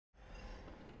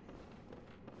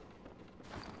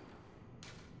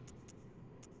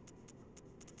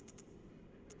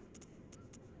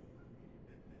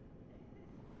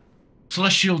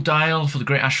celestial dial for the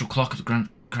great astral clock of the Grand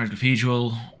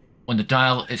Cathedral. When the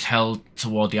dial is held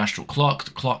toward the astral clock,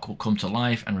 the clock will come to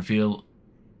life and reveal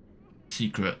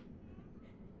secret.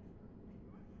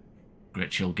 Great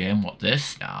chill game. What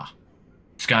this? Nah.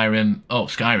 Skyrim. Oh,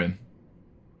 Skyrim.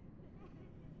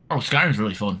 Oh, Skyrim's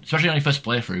really fun, especially on your first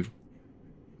playthrough.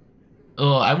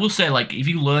 Oh, I will say, like, if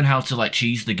you learn how to, like,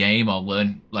 cheese the game or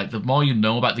learn, like, the more you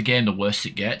know about the game, the worse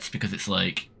it gets, because it's,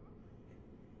 like,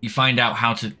 you find out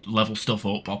how to level stuff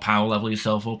up or power level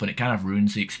yourself up, and it kind of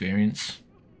ruins the experience.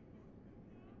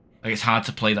 Like, it's hard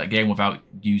to play that game without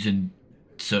using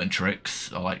certain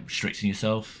tricks or, like, restricting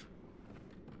yourself.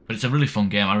 But it's a really fun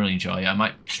game. I really enjoy it. I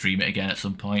might stream it again at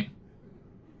some point.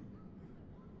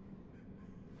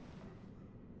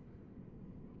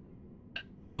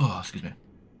 Oh, excuse me.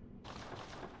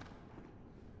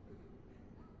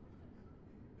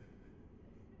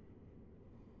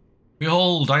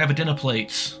 Behold, I have a dinner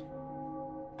plate.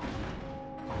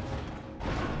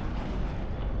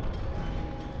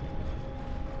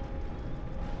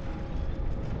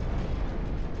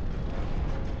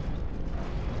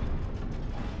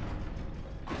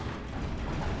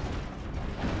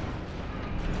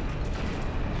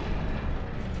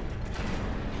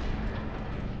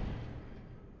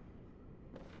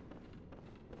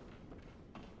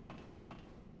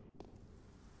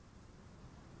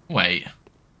 Wait.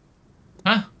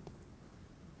 Huh?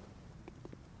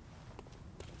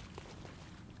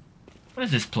 What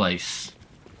is this place?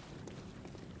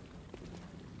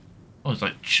 Oh, it's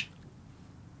like see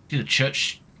the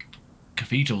church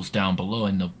cathedrals down below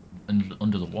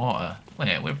under the water.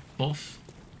 Wait,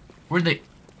 we're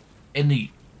in the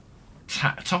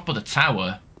top of the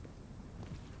tower,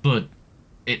 but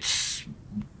it's,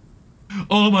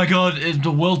 oh my god,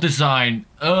 the world design.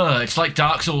 It's like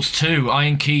Dark Souls 2,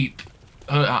 Iron Keep,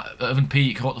 Urban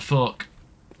Peak. What the fuck?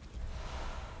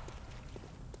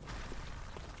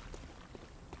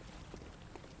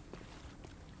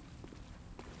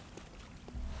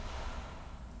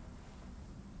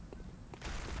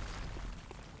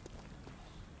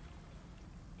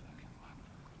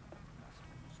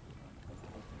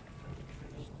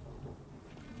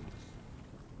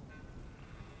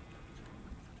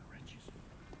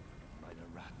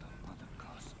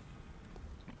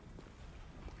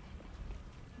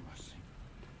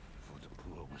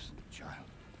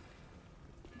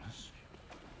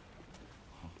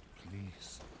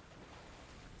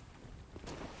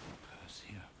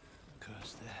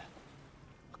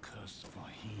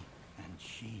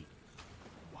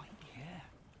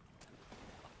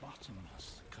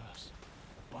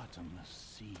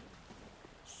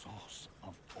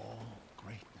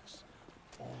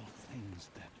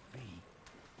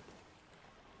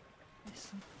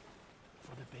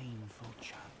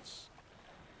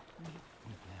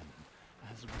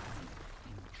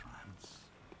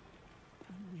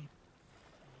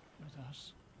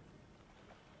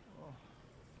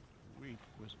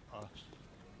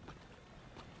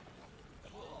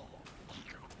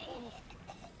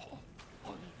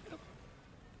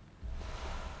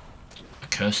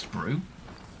 Cursed brew?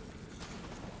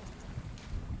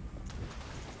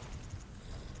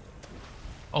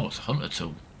 Oh, it's a hunter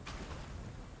tool.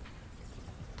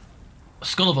 A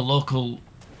skull of a local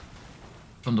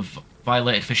from the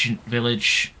violated fishing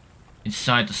village.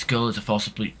 Inside the skull is a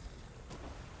forcibly...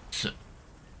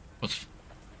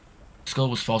 skull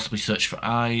was forcibly searched for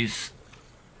eyes,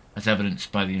 as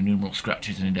evidenced by the innumerable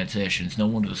scratches and indentations. No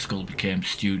wonder the skull became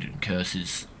stewed in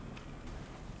curses.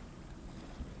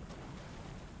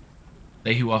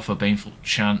 They who offer baneful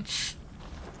chants.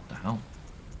 What the hell?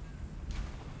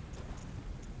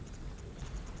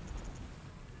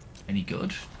 Any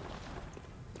good?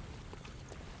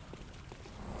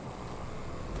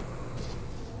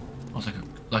 Oh, it's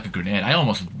like a grenade. I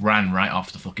almost ran right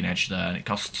off the fucking edge there, and it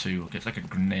costs 2. It's like a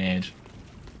grenade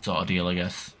sort of deal, I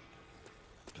guess.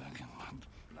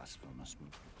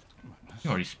 You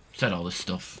already said all this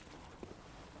stuff.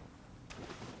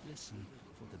 Listen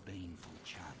for the baneful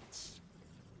chants.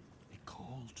 A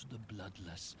call to the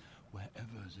bloodless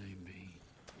wherever they be.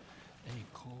 A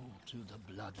call to the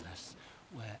bloodless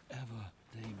wherever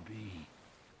they be.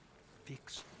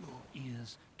 Fix your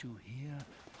ears to hear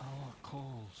our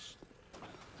calls.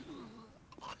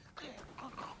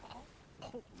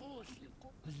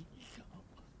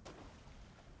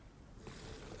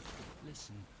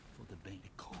 Listen for the bait.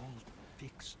 Call.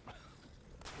 Fix.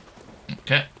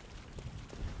 Okay.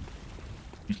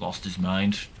 He's lost his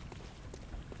mind.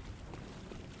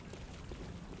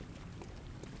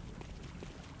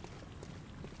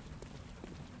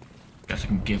 Guess I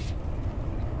can give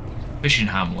Fishing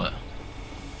Hamlet.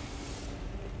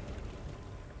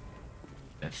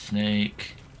 Red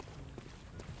snake.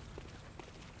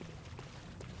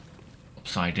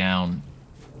 Upside down.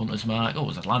 Hunter's mark.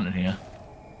 Oh, there's a lantern here.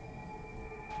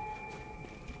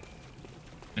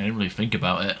 I didn't really think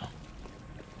about it.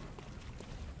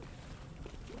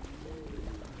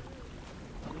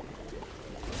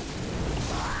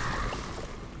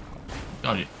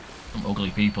 God, some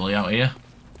ugly people out here.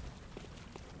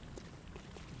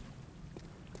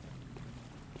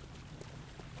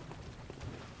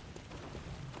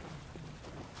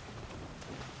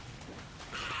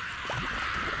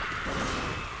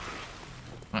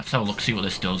 Let's have a look, see what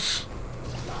this does.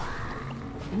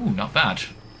 Ooh, not bad.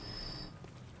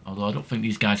 Although I don't think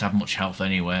these guys have much health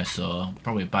anyway, so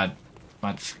probably bad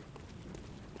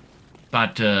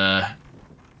to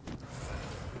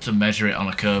measure it on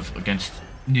a curve against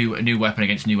a new weapon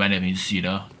against new enemies, you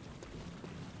know.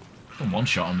 Can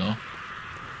one-shot them though.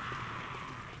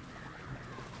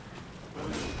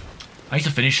 I used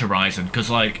to finish Horizon because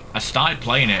like I started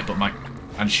playing it,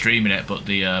 and streaming it, but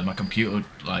the my computer,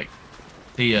 like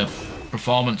the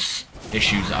performance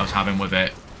issues that I was having with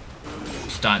it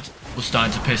was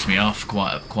starting to piss me off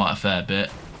quite a fair bit.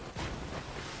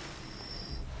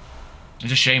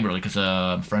 It's a shame really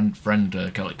because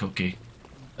friend Celtic Cookie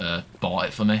bought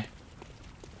it for me,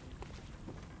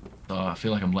 so I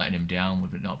feel like I'm letting him down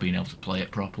with it not being able to play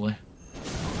it properly.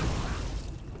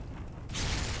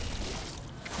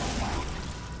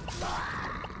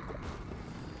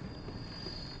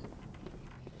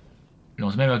 You know,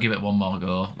 so maybe I'll give it one more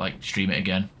go, like stream it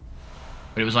again.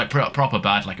 But it was like proper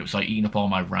bad, like it was like eating up all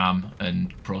my RAM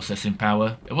and processing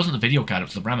power. It wasn't the video card, it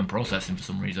was the RAM and processing for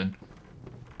some reason.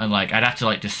 And like I'd have to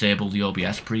like disable the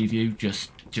OBS preview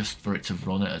just for it to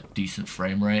run at a decent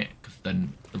frame rate, because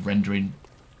then the rendering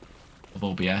of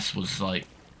OBS was like,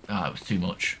 it was too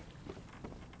much.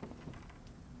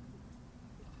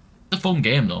 It's a fun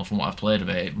game though, from what I've played of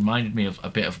it. It reminded me of a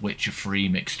bit of Witcher 3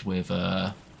 mixed with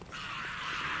what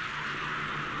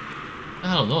the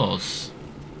hell are those?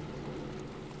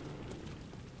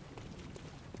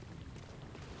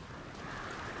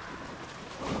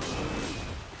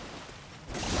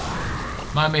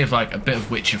 Remind me of like a bit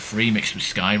of Witcher 3 mixed with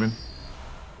Skyrim.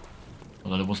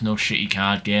 Although there was no shitty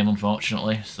card game,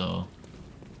 unfortunately, so...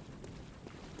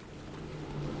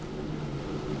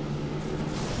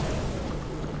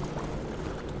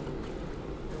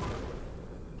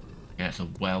 Yeah, it's a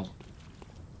well.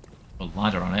 A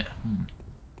ladder on it.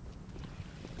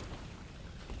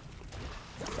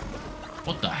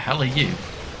 What the hell are you?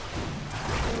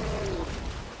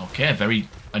 Okay, very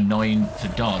annoying to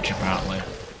dodge, apparently.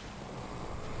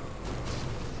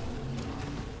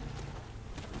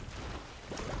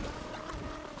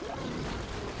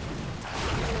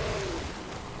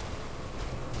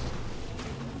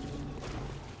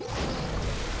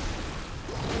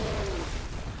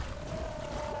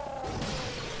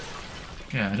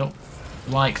 Yeah, I don't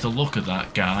like the look of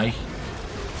that guy.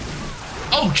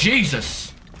 Oh,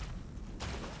 Jesus!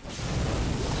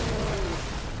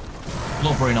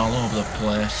 Blubbering all over the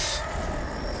place.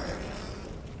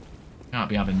 Can't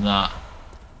be having that.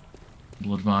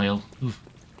 Blood vial. Oof.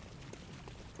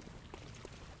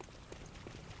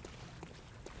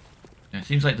 Yeah, it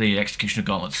seems like the Executioner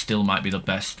Gauntlet still might be the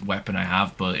best weapon I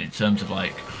have, but in terms of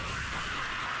like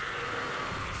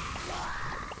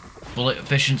bullet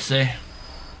efficiency,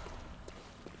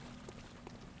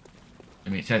 I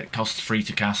mean, it costs 3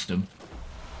 to cast them.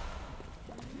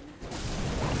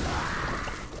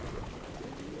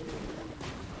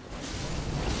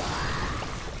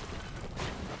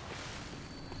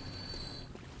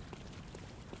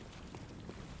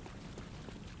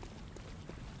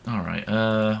 Alright,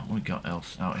 what we got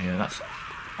else out here? That's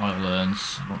oil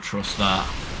urns. I don't trust that.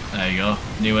 There you go.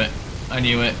 Knew it. I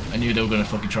knew it. I knew they were going to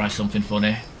fucking try something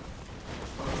funny.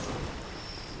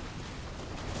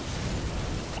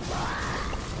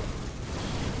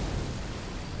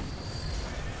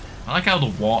 I like how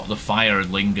the fire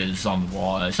lingers on the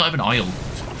water. It's not even oil.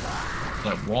 It's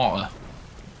like water.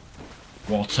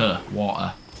 Water.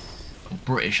 I'm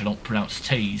British, I don't pronounce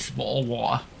T's.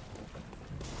 Water.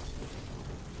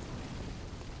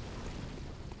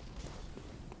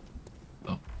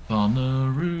 Up on the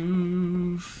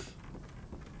roof.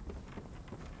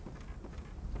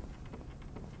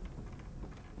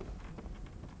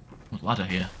 There's a ladder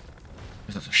here.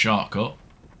 Because that's a shortcut.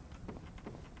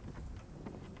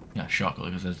 Yeah, shortcut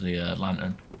because there's the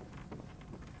lantern.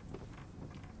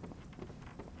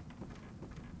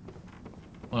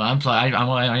 Well, I only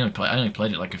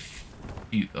played it like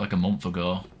a month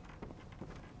ago.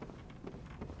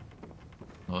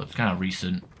 Well, it's kind of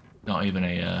recent. Not even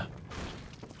a.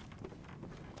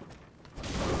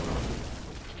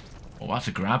 Oh that's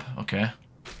a grab. Okay.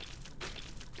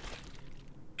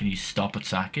 Can you stop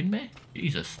attacking me?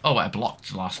 Jesus. Oh, I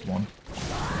blocked the last one.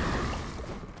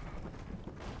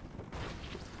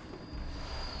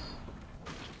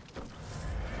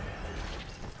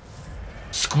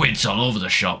 Squids all over the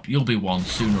shop. You'll be one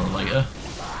sooner or later.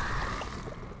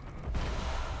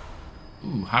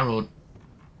 Ooh, Harrowed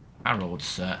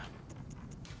set.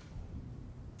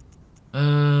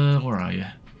 Where are you?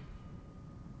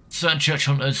 Certain church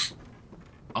hunters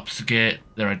obfuscate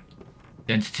their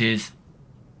identities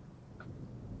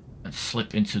and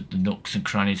slip into the nooks and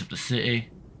crannies of the city.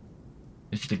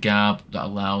 It's the garb that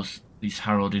allows these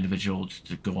harrowed individuals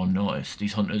to go unnoticed.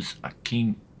 These hunters are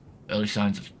keen early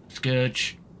signs of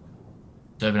scourge,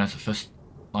 serving as a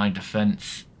first-line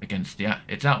defense against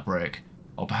its outbreak,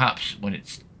 or perhaps when the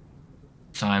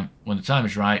time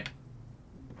is ripe,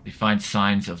 they find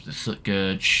signs of the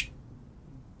scourge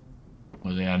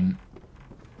where there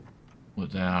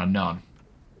are none.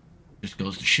 Just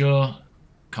goes to show,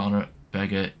 Connor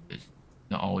beggar is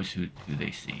not always who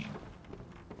they seem.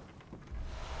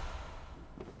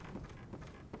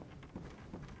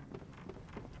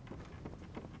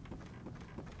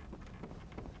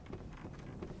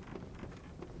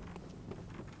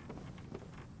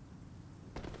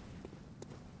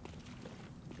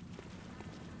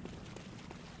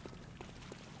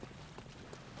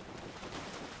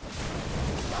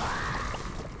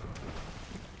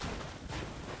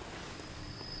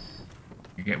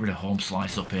 Get rid of Home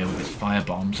Slice up here with his fire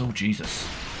bombs. Oh, Jesus.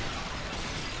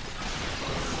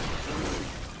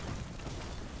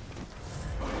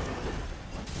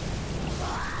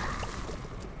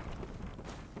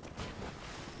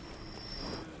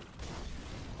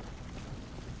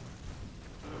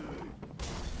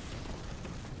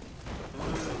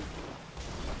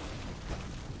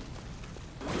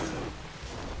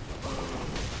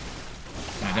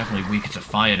 They're definitely weaker to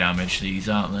fire damage, these,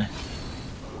 aren't they?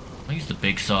 I'll use the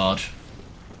big sword.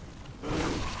 They're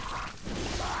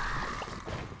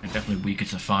definitely weaker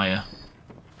to fire.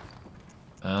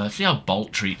 See how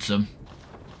Bolt treats them.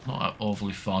 Not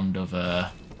overly fond of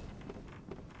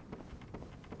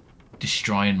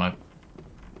destroying my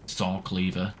saw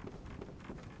cleaver.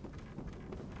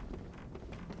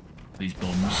 These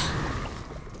bums.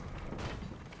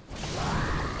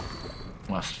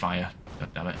 Well, that's fire.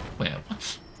 God damn it. Wait,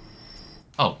 what?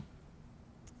 Oh.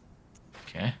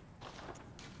 Okay.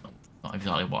 Not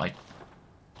exactly what I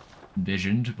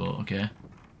envisioned, but okay.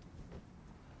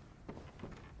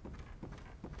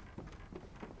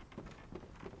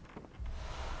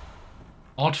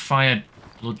 Odd fired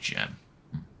blood gem.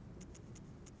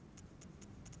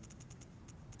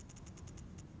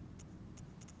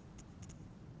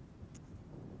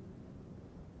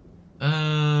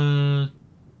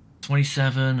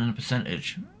 27 and a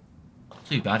percentage. Not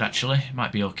too bad actually.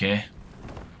 Might be okay.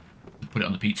 Put it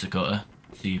on the pizza cutter.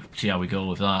 See how we go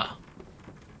with that.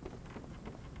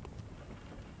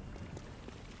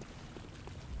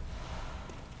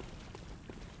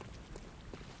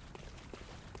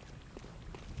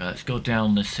 Let's go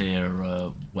down this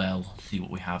here well. See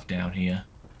what we have down here.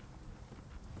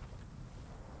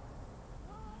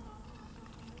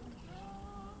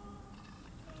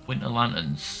 Winter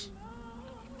lanterns.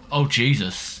 Oh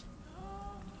Jesus!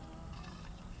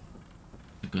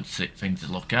 A good thing to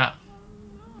look at.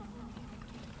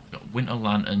 Got winter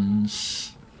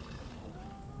lanterns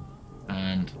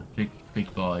and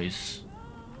big boys.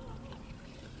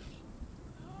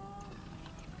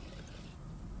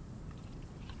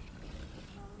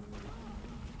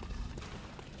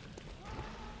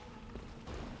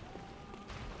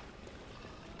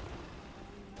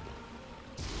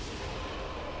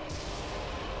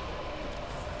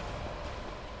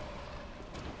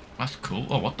 That's cool.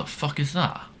 Oh, what the fuck is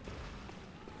that?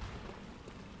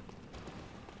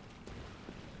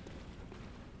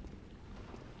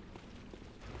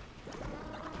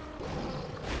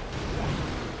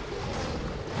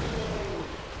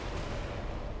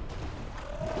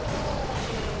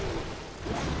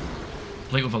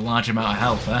 Complete with a large amount of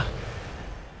health, eh?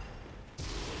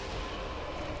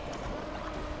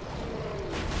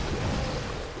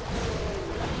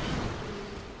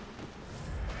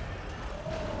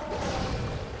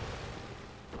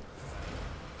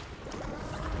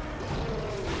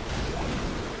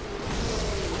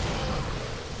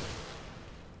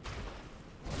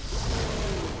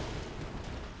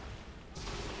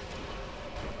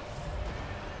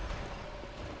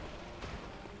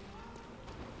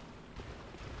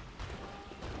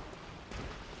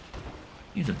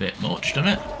 He's a bit much, doesn't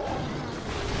it?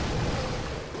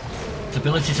 Its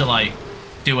ability to, like,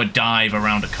 do a dive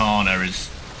around a corner is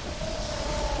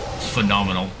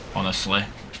phenomenal. honestly.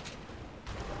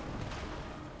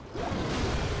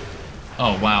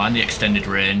 Oh wow, and the extended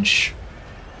range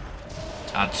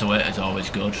to add to it is always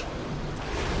good.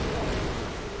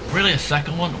 Really, a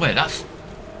second one? Wait, that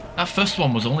first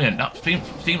one was only that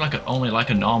seemed like only like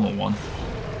a normal one.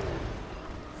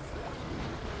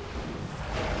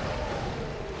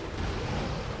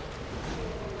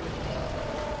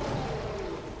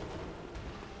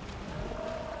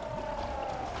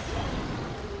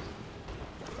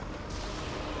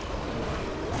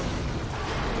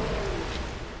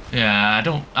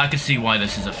 Yeah, I can see why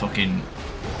this is a fucking...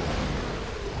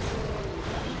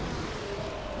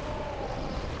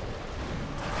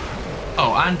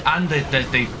 Oh, and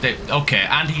they okay,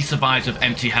 and he survives with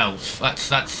empty health. That's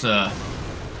fair.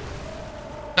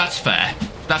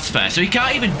 That's fair. So he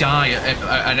can't even die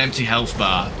at an empty health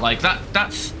bar. Like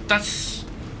that's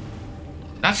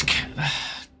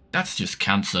just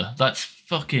cancer. That's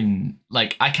fucking,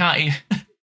 like, I can't even...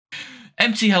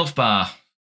 Empty health bar.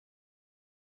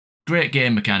 Great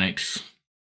game mechanics.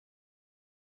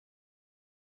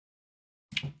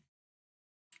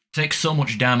 Takes so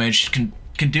much damage, can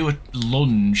do a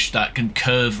lunge that can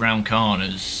curve round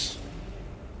corners.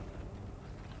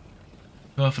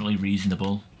 Perfectly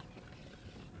reasonable.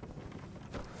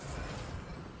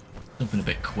 Something a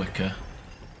bit quicker.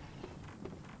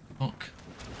 Fuck.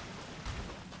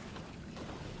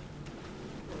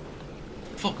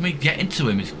 Fuck me, getting to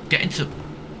him is getting to...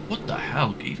 What the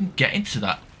hell? Even getting to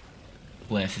that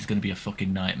place is going to be a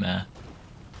fucking nightmare.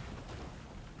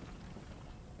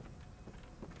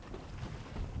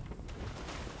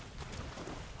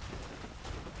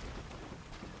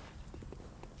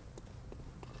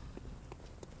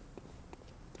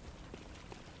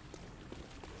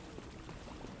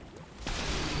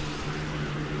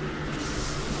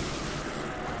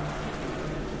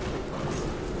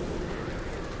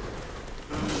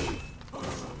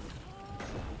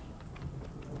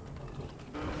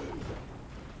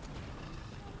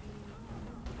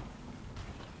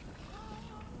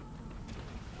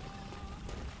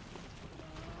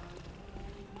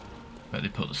 Bet they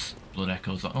put the blood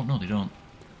echoes on. Oh no, they don't.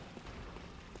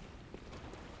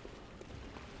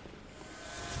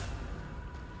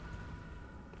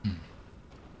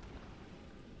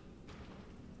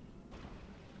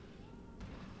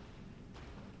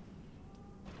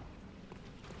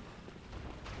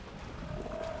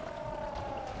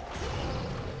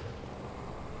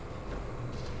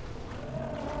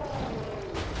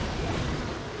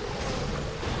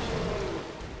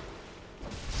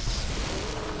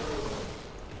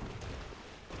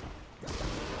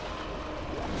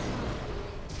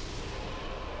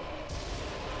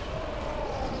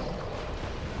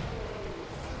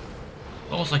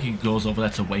 Almost like he goes over there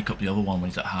to wake up the other one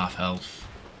when he's at half health.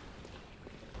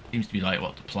 Seems to be like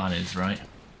what the plan is, right?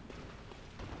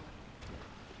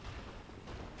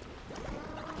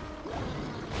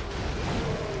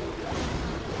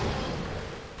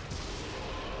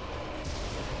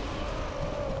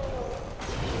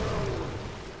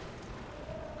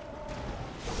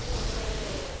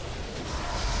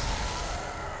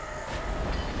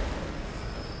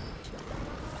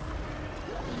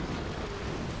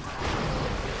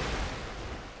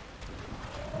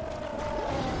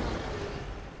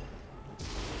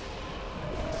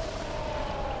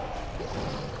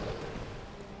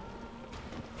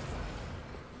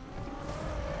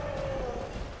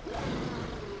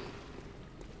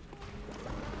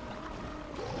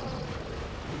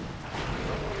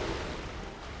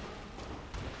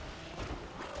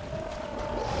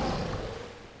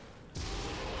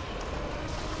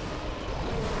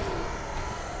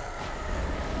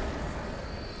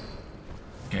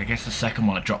 I guess the second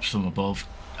one that drops from above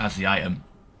as the item.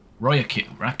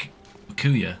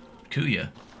 Kuya.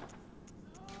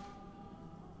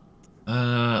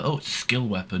 Oh, it's a skill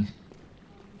weapon.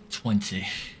 20.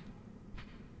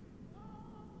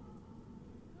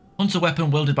 Hunter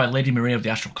weapon wielded by Lady Maria of the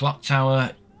Astral Clock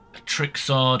Tower. A trick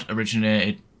sword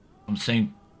originated from the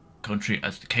same country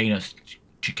as the cane of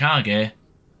Chikage.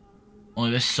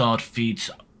 Only this sword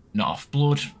feeds not off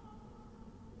blood,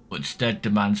 but instead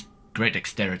demands great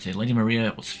dexterity. Lady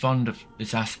Maria was fond of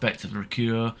this aspect of the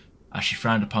Rakugo, as she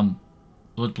frowned upon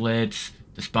blood blades,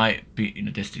 despite being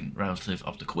a distant relative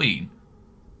of the Queen.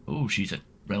 Oh, she's a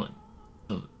relative.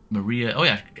 Maria. Oh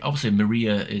yeah, obviously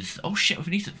Maria is. Oh shit,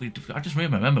 we need to. I just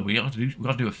remember. We got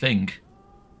to do a thing.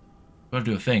 We got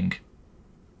to do a thing.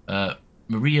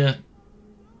 Maria.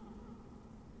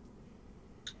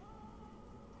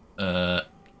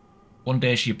 One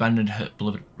day she abandoned her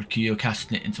beloved Rakugo,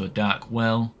 casting it into a dark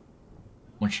well.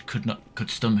 When she could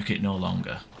stomach it no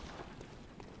longer.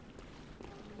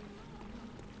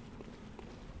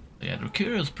 Yeah, the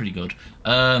Mercurial's pretty good.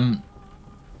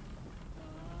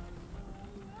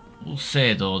 We'll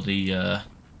say though the yeah,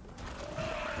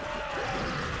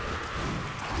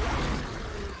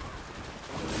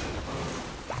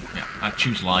 I'd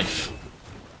choose life.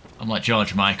 I'm like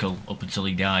George Michael up until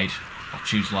he died. I'll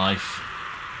choose life.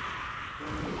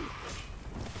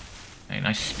 Hey,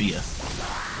 nice spear.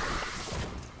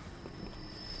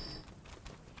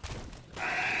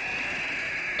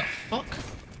 The fuck?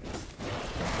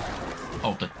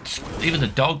 Oh, even the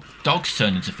dogs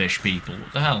turn into fish people.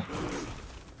 What the hell?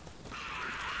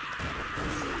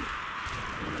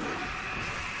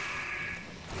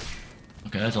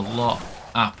 Okay, there's a lot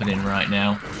happening right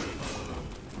now.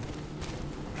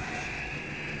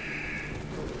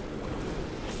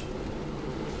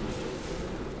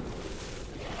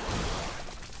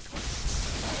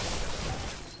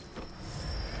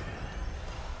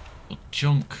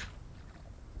 Junk.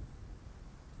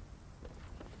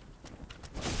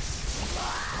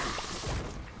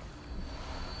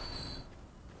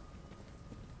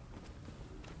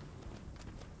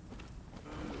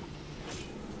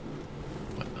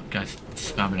 That guy's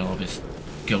spamming all of his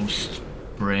ghost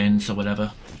brains or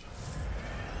whatever.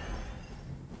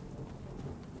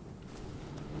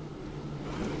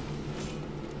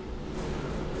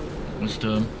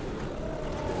 Wisdom.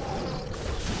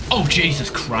 Oh,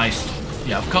 Jesus Christ.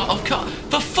 Yeah, I've got.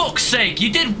 For fuck's sake,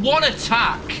 you did one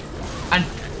attack! And...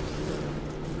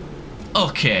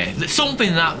 Okay,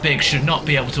 something that big should not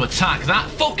be able to attack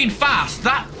that fucking fast!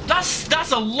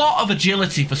 That's a lot of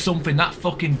agility for something that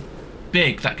fucking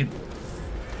big that could...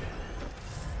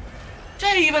 Is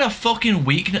that even a fucking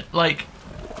weakness? Like...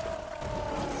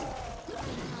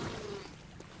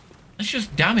 That's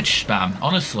just damage spam,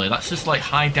 honestly. That's just like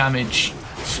high damage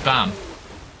spam.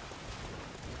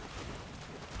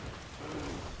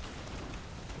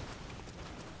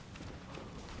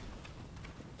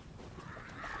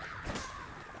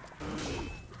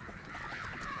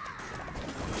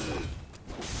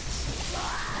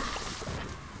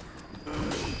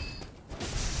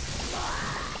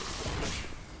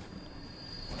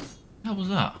 What was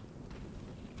that?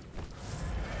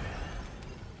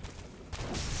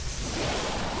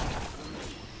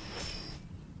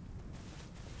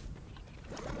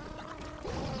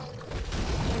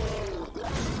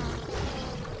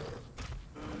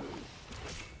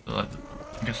 I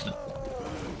guess a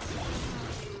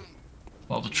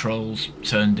lot of the trolls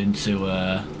turned into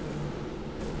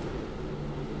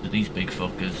these big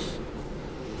fuckers.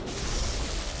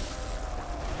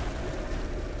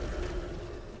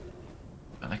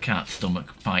 I can't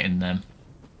stomach fighting them.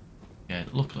 Yeah,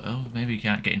 look. Oh, maybe you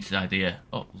can't get into the idea.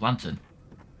 Oh, lantern.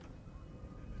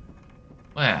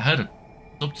 Wait, I heard a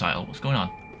subtitle. What's going on?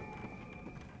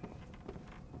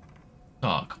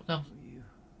 Dark. What the hell?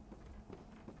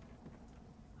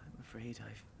 I'm afraid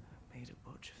I've made a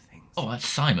botch of things. Oh, that's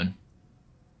Simon.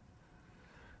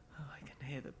 Oh, I can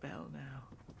hear the bell now.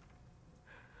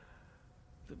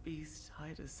 The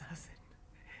beast-eyed assassin.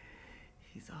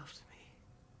 He's after me.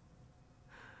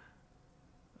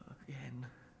 Again.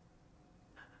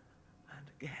 And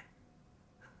again.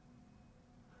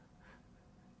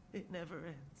 It never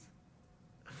ends.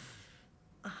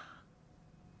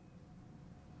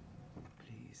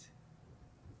 Please.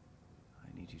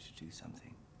 I need you to do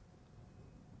something.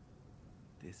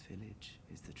 This village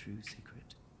is the true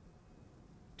secret.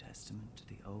 Testament to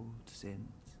the old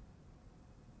sins.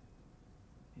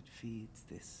 It feeds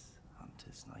this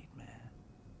hunter's nightmare.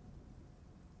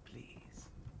 Please.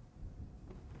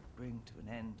 Bring to an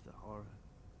end the horror.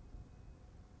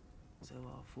 So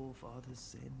our forefathers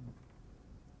sinned.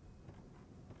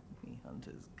 We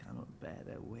hunters cannot bear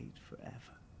their weight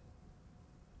forever.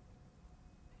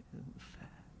 It isn't fair.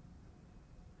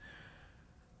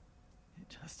 It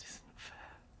just isn't fair.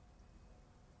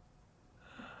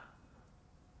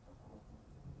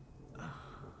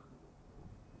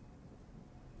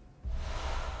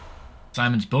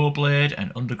 Simon's bowblade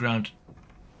and underground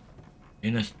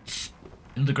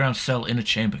cell inner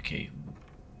chamber key.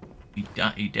 He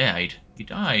died. He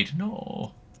died.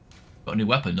 No. Got a new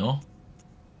weapon though,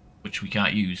 which we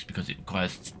can't use because it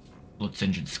requires blood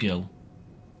singeing skill.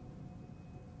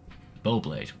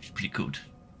 Bowblade, which is pretty good.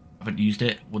 Haven't used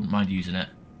it. Wouldn't mind using it.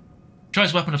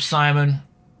 Choice weapon of Simon.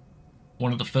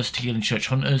 One of the first healing church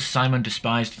hunters. Simon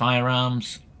despised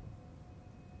firearms,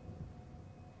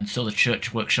 and so the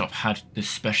church workshop had this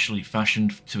specially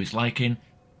fashioned to his liking.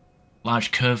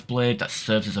 Large curved blade that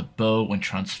serves as a bow when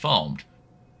transformed.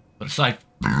 But aside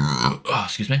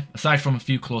from a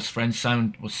few close friends,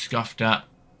 Simon was scoffed at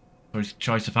for his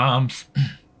choice of arms.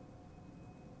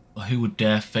 But who would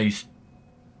dare face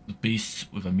the beasts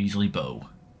with a measly bow?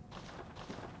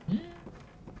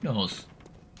 Who knows?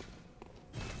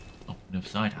 Oh, the other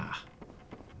side. Ah.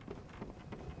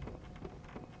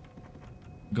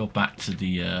 Go back to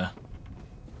the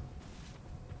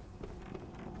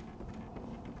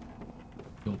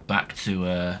go back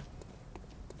to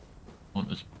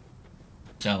Hunter's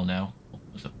cell now. Oh,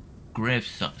 there's a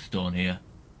gravestone here.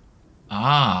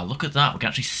 Ah, look at that. We can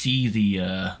actually see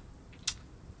the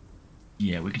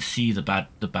yeah, we can see the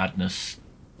badness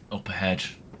up ahead.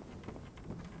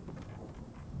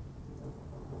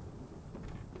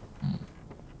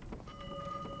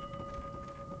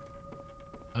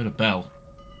 I heard a bell.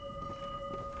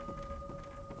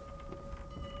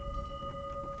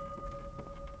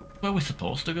 Where are we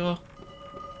supposed to go?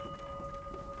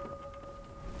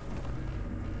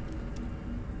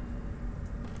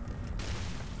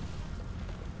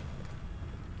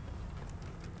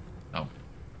 Oh.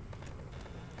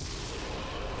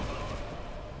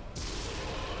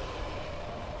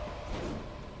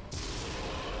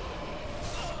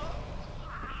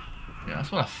 Yeah,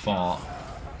 that's what I thought.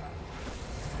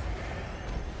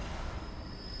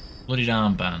 Bloodied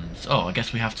armbands. Oh, I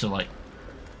guess we have to, like...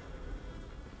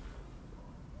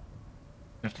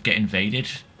 We have to get invaded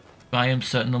by him a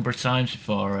certain number of times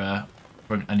before,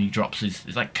 and he drops his...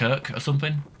 Is that Kirk or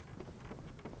something?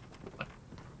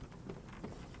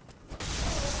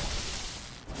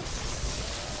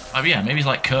 Oh yeah, maybe he's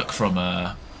like Kirk from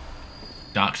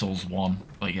Dark Souls 1.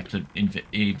 Like, you have to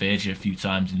evade you a few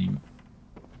times and he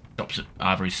drops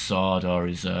either his sword or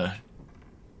his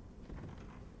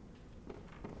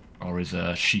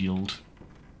shield.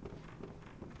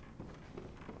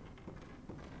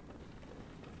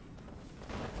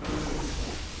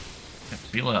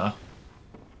 See you later.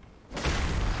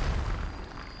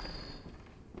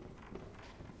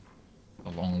 A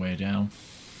long way down.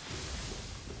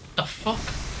 What the fuck?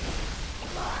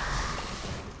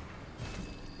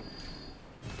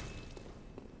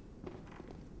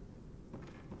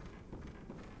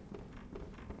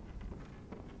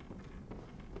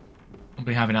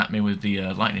 Somebody having at me with the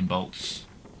lightning bolts.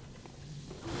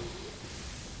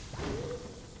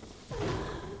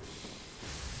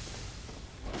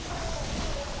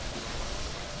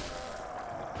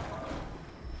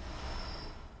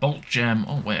 Bolt gem.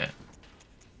 Oh wait.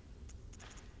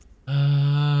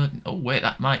 Oh wait.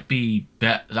 That might be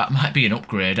an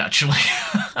upgrade actually.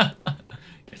 Get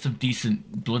some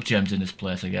decent blood gems in this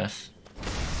place, I guess.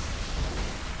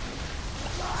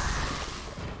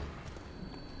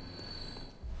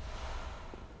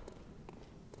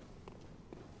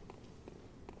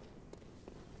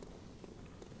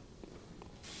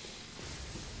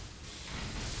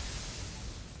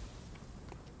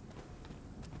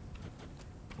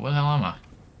 Where the hell am I?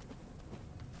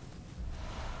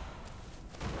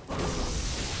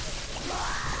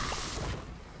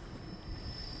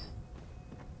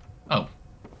 Oh.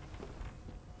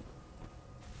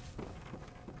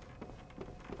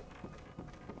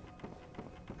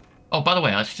 Oh, by the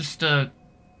way, let's just yeah,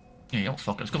 oh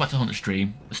fuck it. Let's go back to Hunter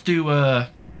Stream. Let's do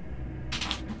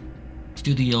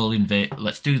the old invade.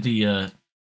 Let's do the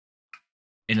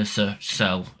inner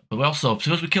cell. But we also,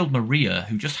 because we killed Maria,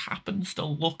 who just happens to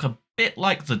look a bit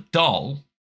like the doll.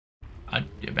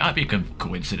 It might be a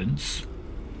coincidence.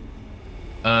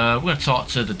 We're gonna talk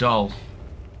to the doll.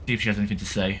 See if she has anything to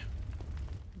say.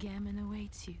 Gammon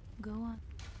awaits you. Go on.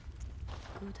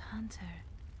 Good hunter.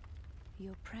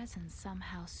 Your presence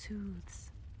somehow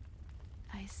soothes.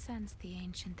 I sense the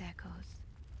ancient echoes.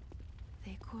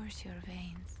 They course your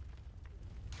veins.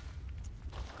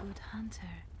 Good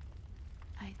hunter.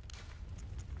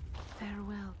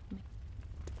 Farewell.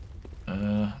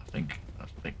 I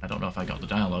don't know if I got the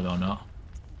dialogue or not.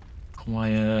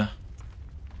 Choir.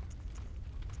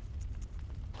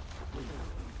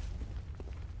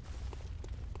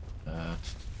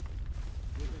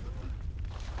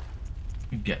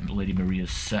 We can get Lady Maria's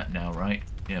set now, right?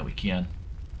 Yeah, we can.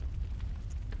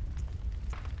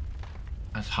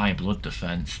 That's high blood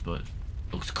defense, but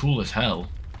looks cool as hell.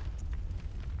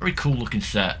 Very cool looking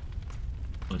set,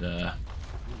 but I'm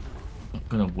not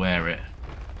gonna wear it.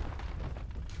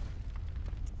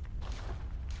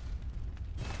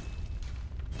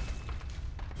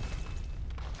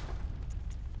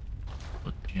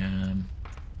 Blood gem.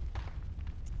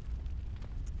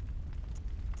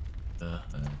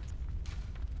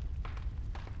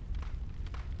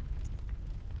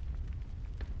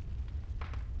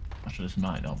 Actually, this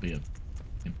might not be an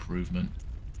improvement.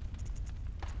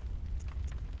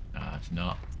 Nah, it's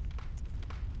not.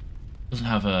 Doesn't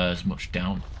have as much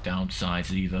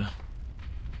downsides either.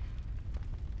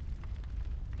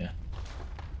 Yeah.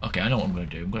 Okay, I know what I'm going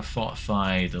to do. I'm going to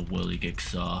fortify the whirligig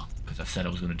saw because I said I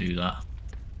was going to do that.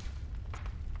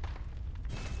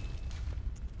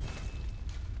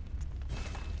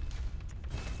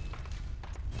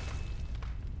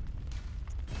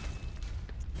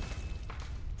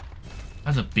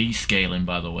 Has a B scaling,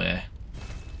 by the way.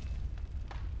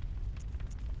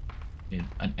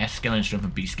 An S scaling strength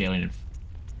and B scaling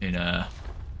in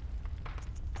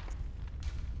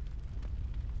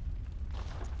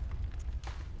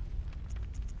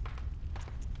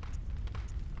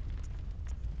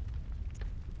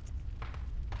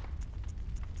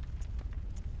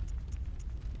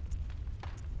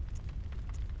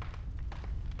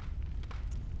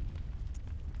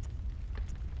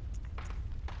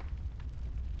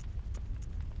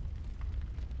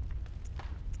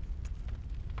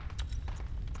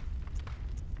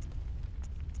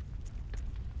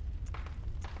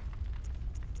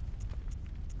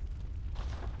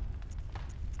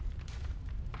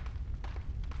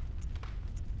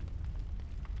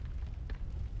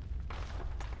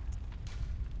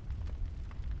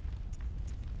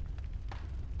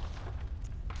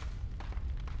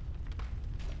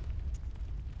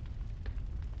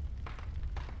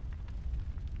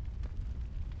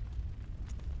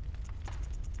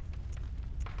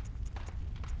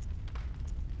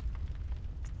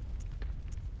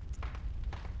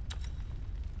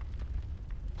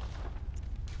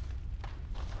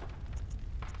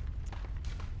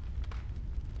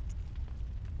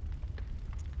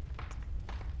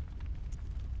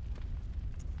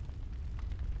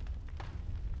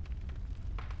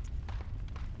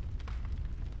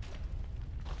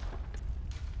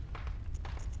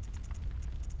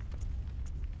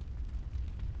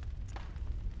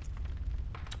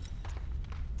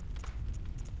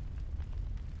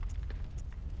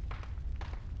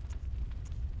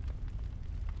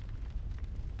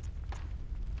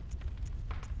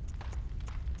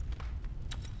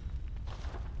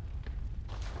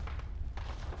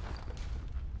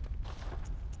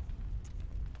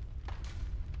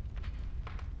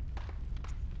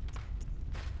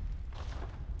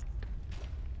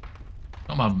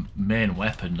not my main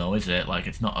weapon though, is it? Like,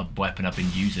 it's not a weapon I've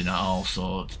been using at all,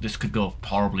 so this could go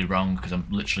horribly wrong because I'm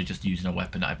literally just using a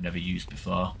weapon that I've never used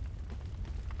before.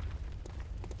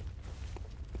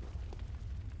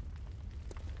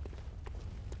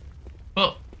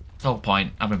 But it's the whole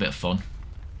point, having a bit of fun.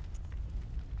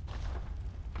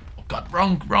 Oh god,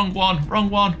 wrong one, wrong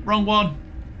one.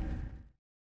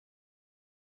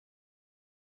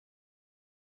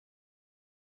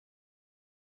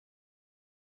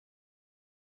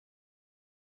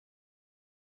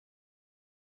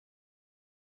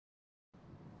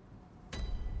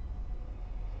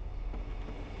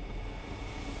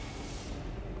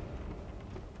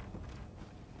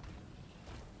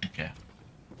 Okay.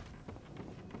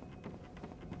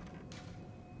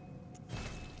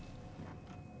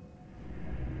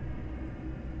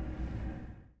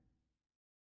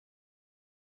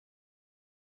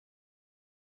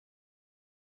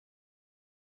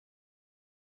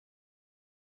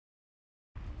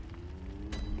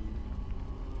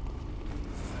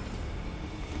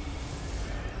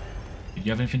 Do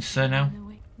you have anything to say now?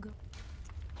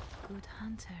 Good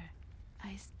hunter,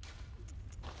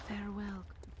 farewell.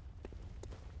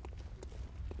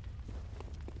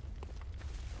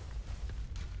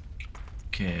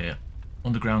 Okay,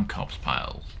 underground corpse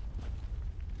pile.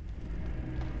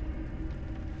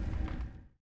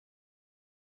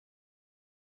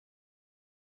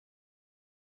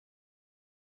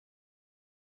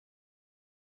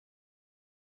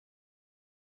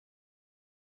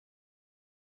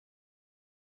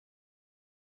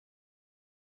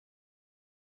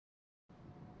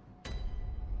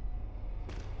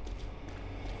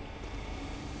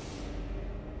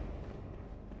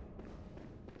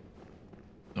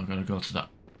 I'm gonna go to that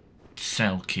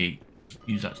cell key.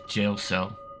 Use that jail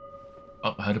cell.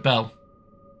 Oh, I heard a bell.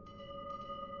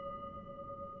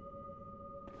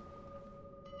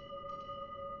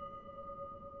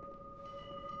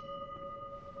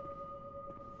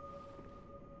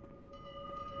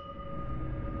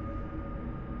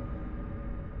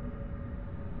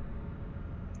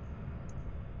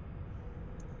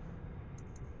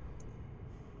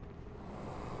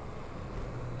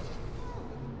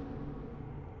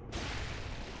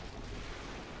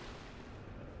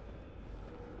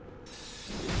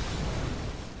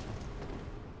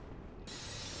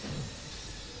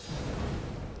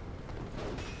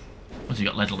 Has he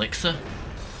got lead elixir?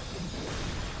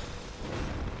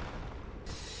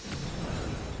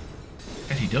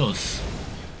 Yes, he does.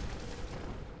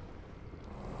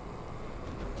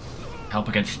 Help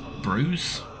against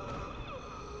bruise?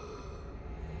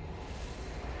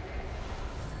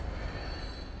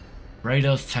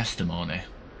 Radar's testimony.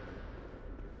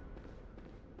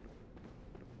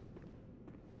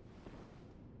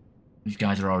 These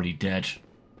guys are already dead.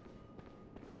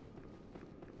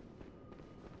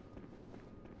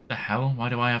 hell? Why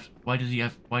do I have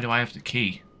the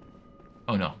key?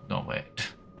 Oh no, no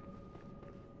wait.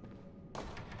 Well,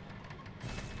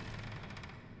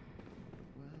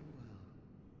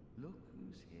 look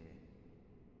who's here.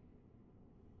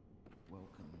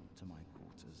 Welcome to my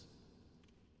quarters.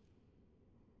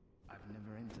 I've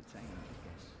never entertained a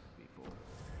guest before.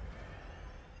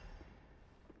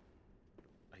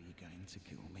 Are you going to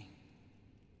kill me?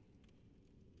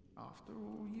 After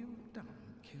all you've done,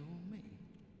 kill me?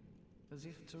 As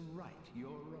if to right your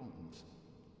wrongs.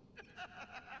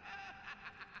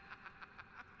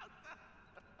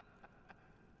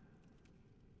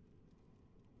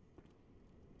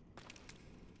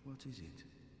 What is it?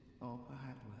 Oh,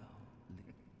 perhaps, well...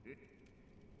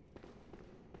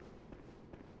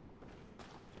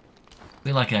 I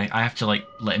feel like I have to like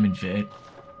let him invade. I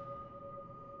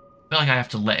feel like I have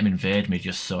to let him invade me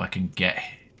just so I can get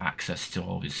access to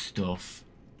all his stuff.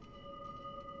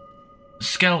 The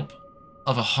scalp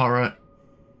of a horror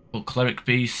or cleric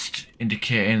beast,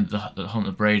 indicating that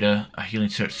Hunter Braider, a healing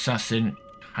church assassin,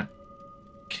 had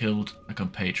killed a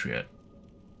compatriot.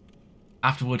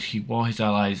 Afterward, he wore his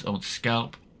ally's old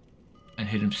scalp and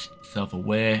hid himself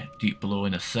away deep below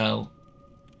in a cell.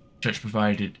 The church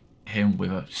provided him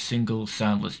with a single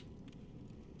soundless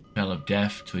bell of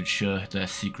death to ensure their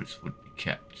secrets would be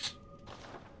kept.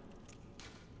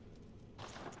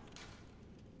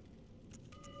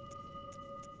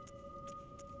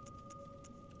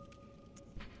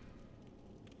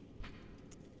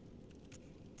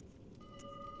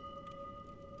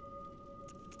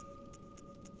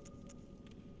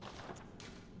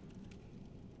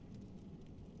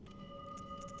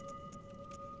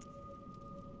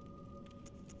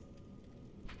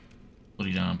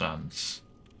 Bloody armbands.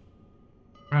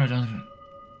 Right, on.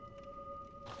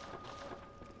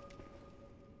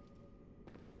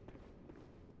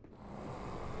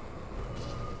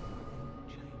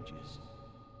 Changes.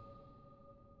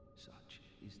 Such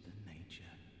is the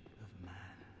nature of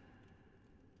man.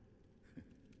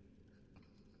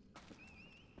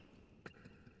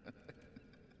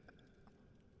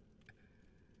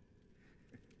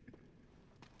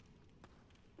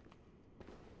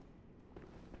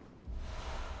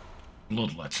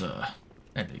 Bloodletter.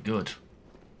 That'd be good.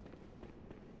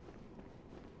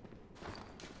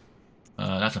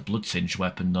 That's a blood singe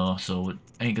weapon though, so we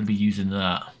ain't gonna be using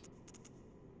that.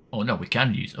 Oh no, we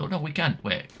can use. Oh no, we can.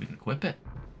 Wait, we can equip it.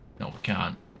 No, we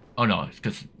can't. Oh no, it's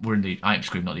because we're in the item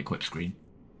screen, not the equip screen.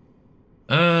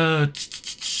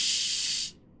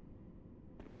 That's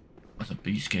a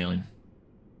B scaling.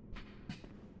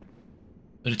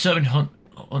 The determined hunt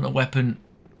on a weapon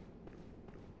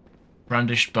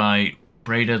brandished by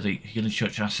Braider, the healing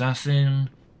church assassin.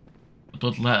 The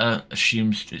bloodletter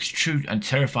assumes its true and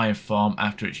terrifying form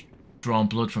after it's drawn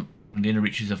blood from the inner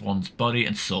reaches of one's body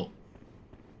and soul.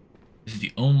 This is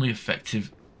the only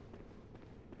effective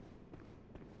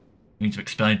means of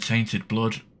expelling tainted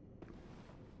blood,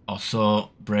 or so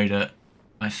Braider,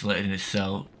 isolated in his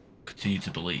cell, continued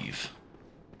to believe.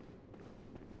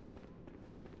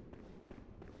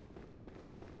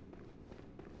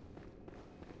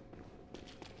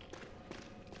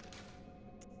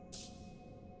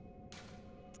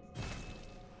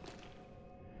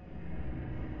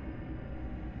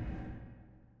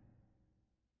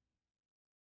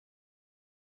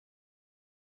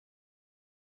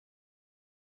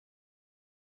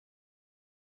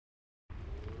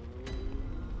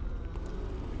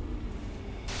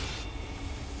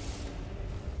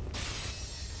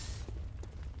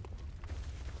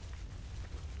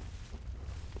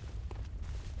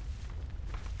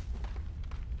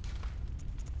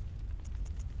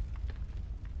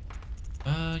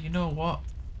 You know what?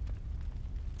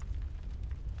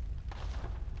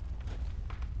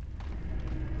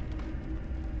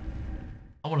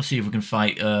 I want to see if we can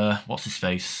fight, what's his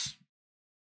face?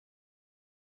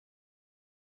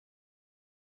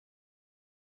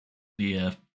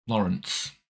 The,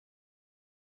 Lawrence.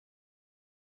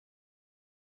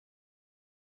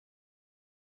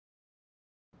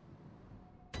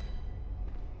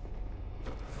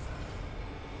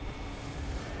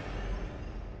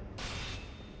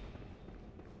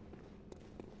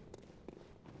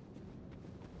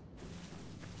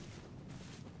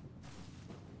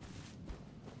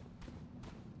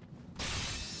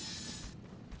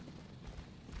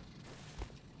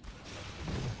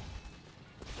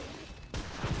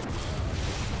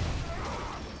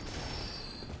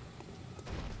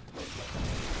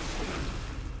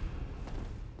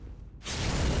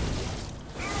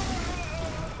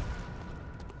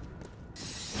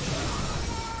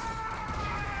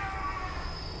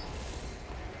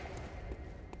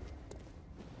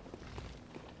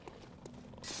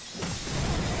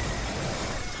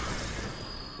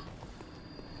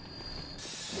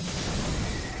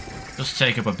 Just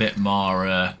take up a bit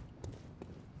more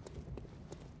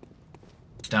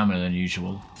stamina than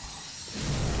usual.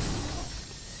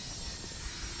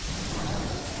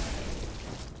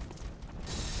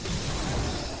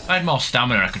 If I had more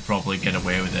stamina, I could probably get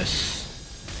away with this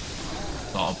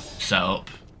sort of setup.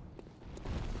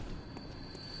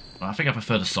 Well, I think I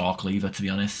prefer the saw cleaver, to be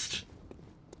honest.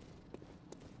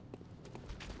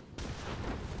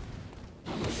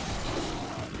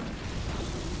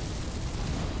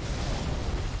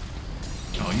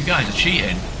 Oh, you guys are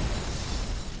cheating.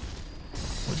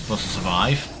 We're supposed to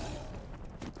survive.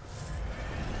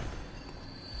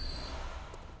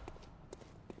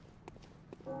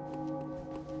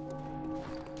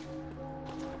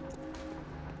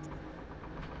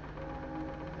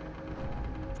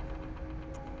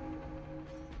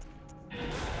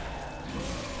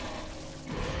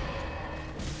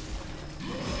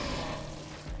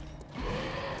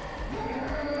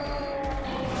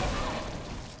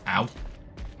 Ow.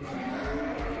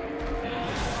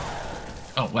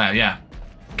 Oh, well, yeah.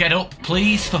 Get up,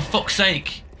 please, for fuck's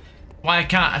sake. Why I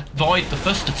can't avoid the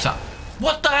first attack?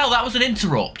 What the hell? That was an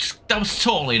interrupt. That was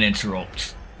totally an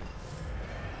interrupt.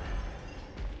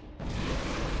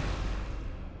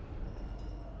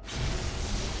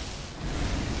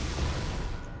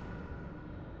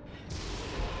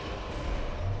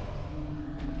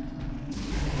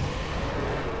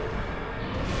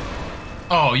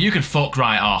 Oh, you can fuck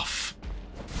right off.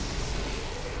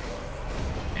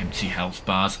 Empty health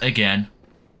bars again.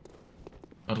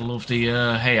 Gotta love the,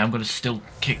 hey, I'm gonna still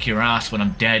kick your ass when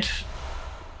I'm dead.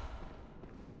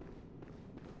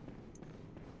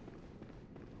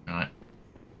 Right.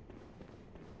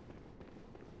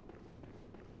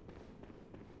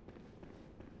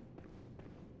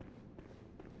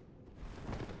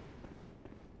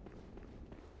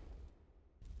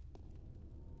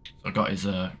 So I got his,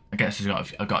 I guess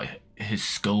I got his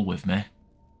skull with me.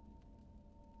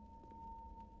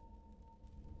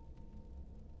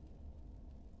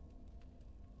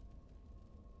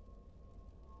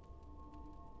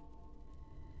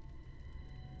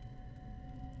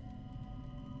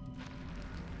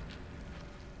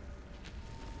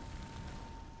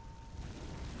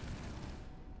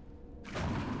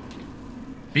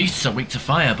 Beasts are weak to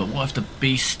fire, but what if the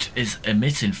beast is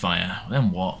emitting fire?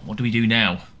 Then what? What do we do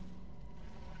now?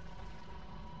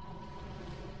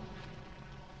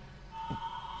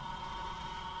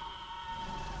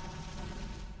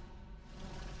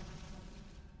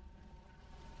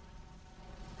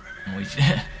 Oh, he's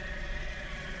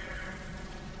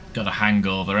got a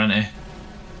hangover, hasn't he?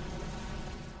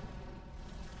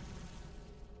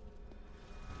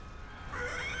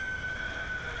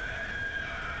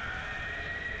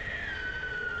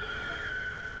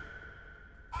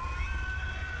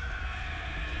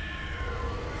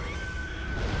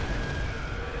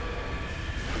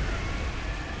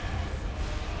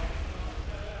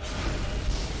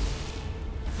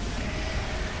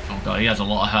 Oh god, he has a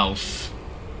lot of health.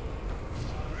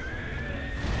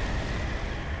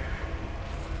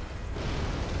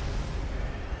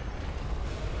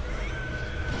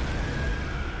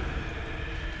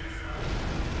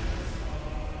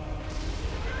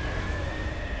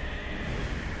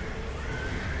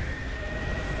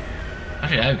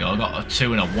 Actually, there we go, I got a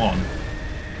 2 and a 1.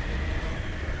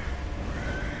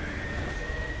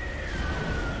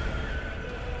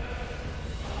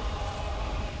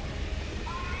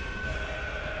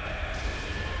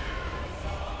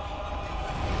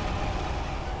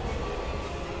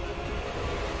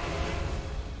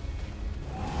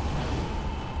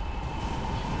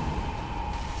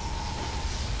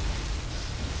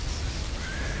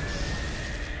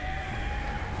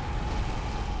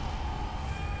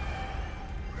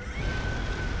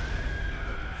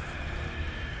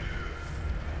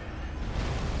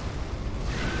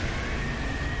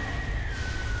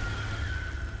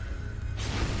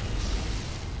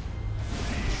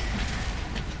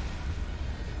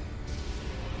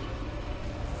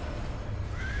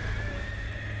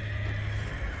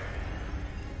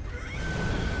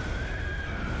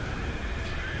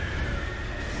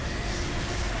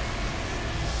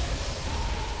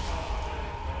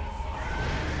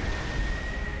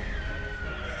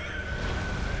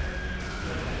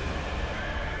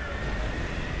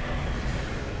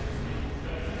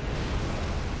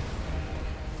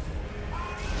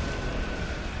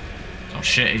 Oh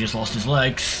shit, he just lost his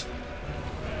legs.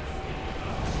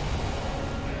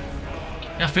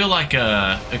 Yeah, I feel like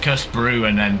a cursed brew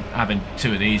and then having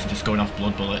 2 of these and just going off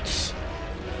blood bullets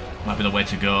might be the way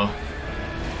to go.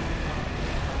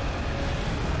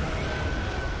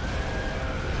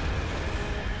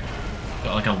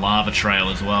 Got like a lava trail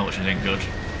as well, which isn't good.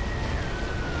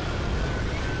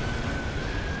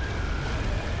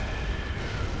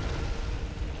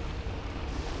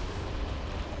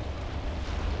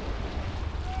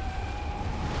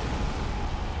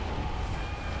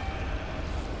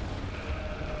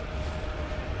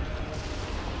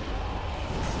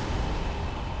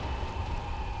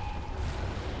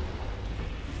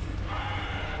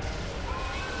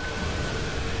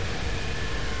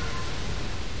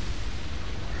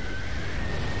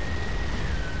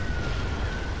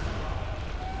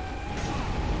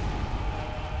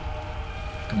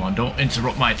 Come on, don't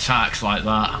interrupt my attacks like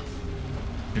that.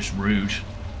 Just rude.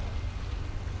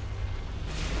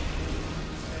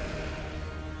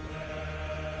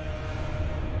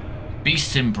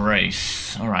 Beast's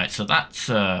Embrace. Alright, so that's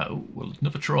ooh,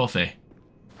 another trophy.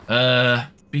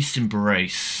 Beast's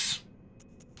Embrace.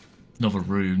 Another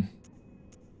rune.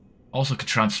 Also could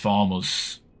transform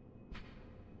us.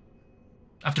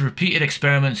 After repeated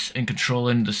experiments in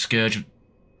controlling the scourge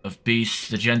of beasts,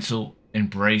 the gentle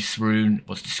Embrace rune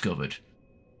was discovered.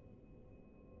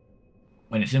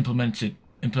 When its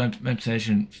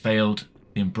implementation failed,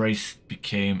 the Embrace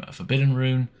became a forbidden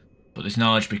rune, but this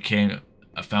knowledge became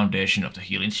a foundation of the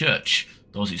Healing Church.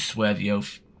 Those who swear the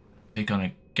oath take on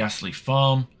a ghastly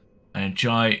form and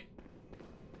enjoy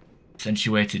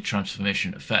accentuated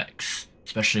transformation effects,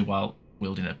 especially while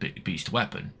wielding a beast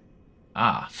weapon.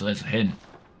 Ah, so there's a hint.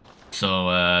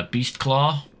 So, Beast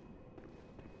Claw.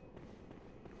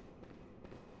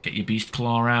 Get your Beast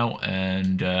Claw out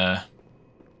and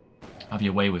have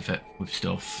your way with it, with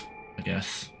stuff, I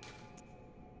guess.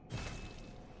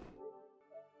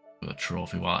 Got a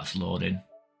trophy while that's loading.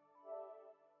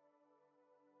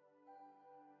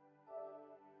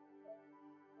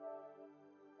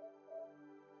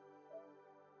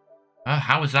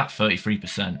 How is that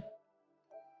 33%?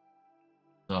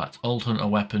 So that's Old Hunter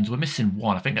weapons. We're missing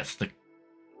one. I think that's the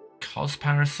Cos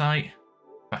Parasite.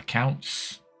 That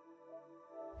counts.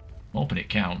 I'm hoping it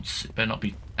counts. It better not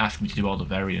be asking me to do all the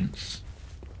variants.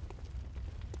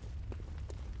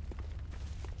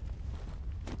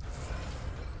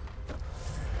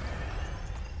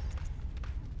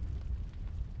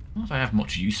 I don't know if I have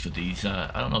much use for these.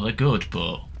 I don't know, they're good,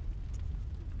 but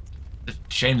it's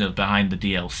a shame they're behind the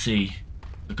DLC.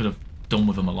 They could have done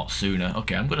with them a lot sooner.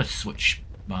 Okay, I'm going to switch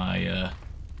my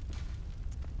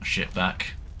shit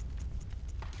back.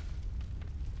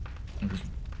 I just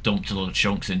dumped a lot of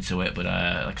chunks into it, but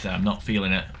like I said, I'm not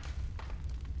feeling it.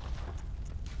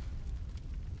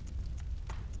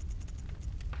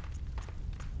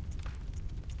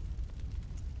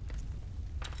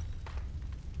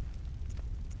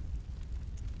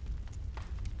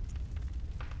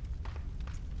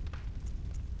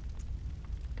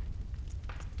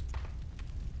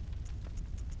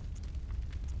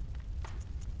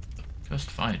 Just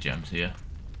fire gems here.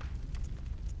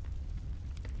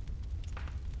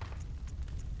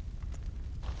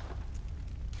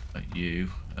 Like you,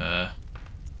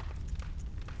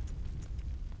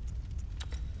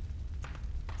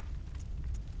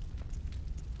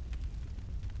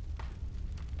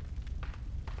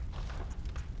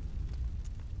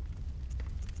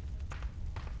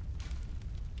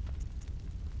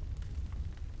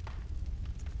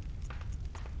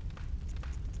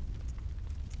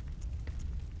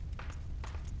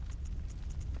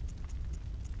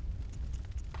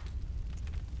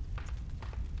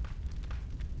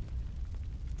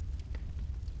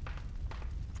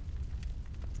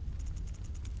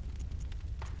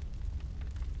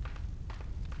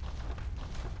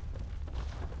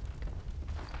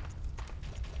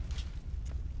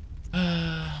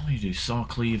 we do Saw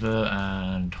Cleaver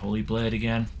and Holy Blade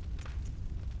again.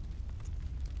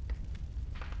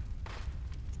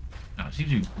 I seem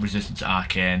to be resistant to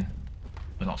Arcane,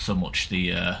 but not so much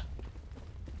the other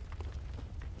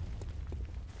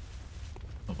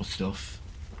stuff.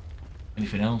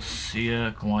 Anything else here?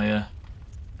 Acquire.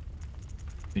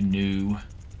 Renew.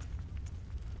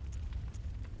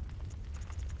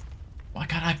 Why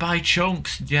can't I buy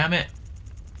chunks? Damn it!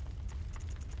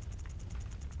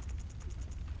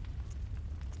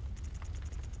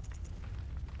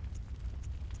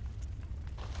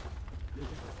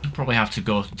 Probably have to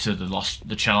go to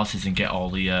the chalices and get all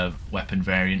the weapon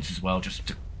variants as well, just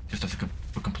as for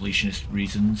completionist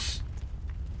reasons.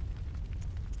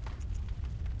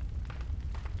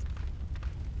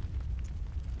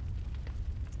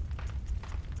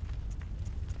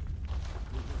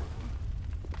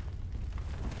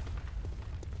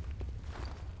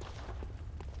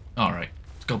 All right,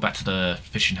 let's go back to the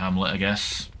fishing hamlet, I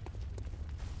guess.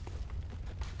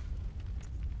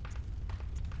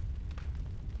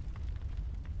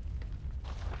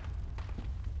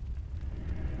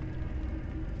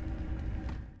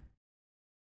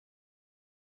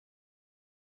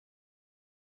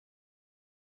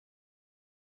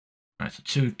 Right,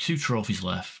 so two trophies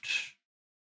left.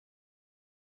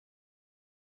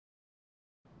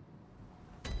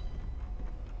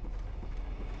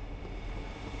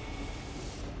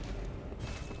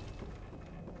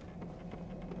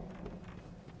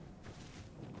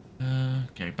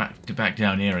 Okay, back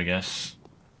down here, I guess.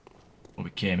 Where we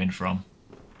came in from.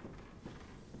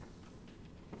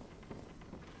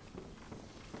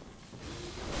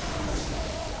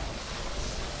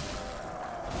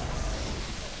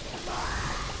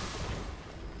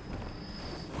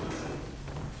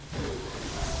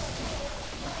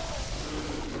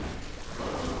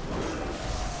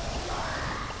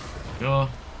 Sure.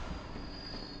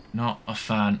 Not a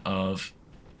fan of...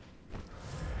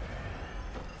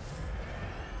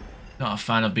 Not a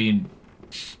fan of being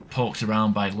poked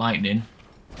around by lightning.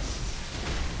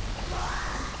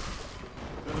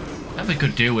 That we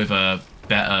could do with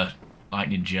better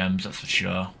lightning gems, that's for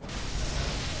sure.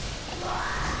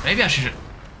 Maybe I should...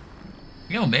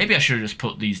 You know, maybe I should have just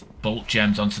put these bolt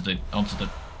gems onto the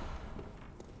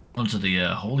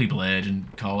holy blade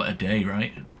and call it a day,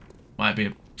 right? Might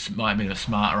be a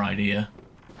smarter idea.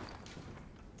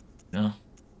 No.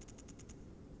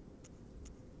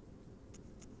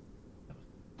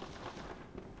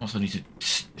 Also need to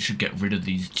should get rid of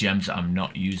these gems that I'm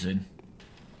not using.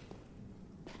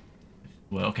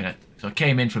 Well, okay. So I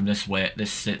came in from this way,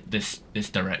 this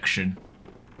direction.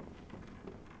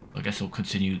 I guess I'll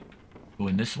continue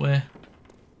going this way.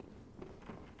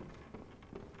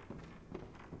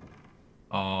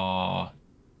 Oh,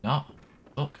 no.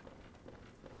 Look.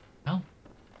 Hell.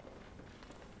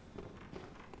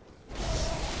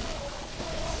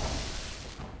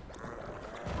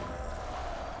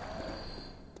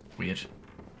 Weird.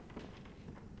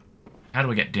 How do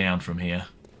we get down from here?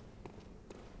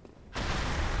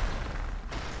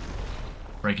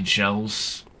 Breaking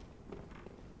shells.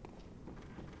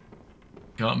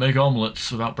 Can't make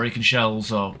omelets without breaking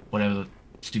shells, or whatever the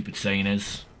stupid saying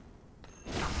is.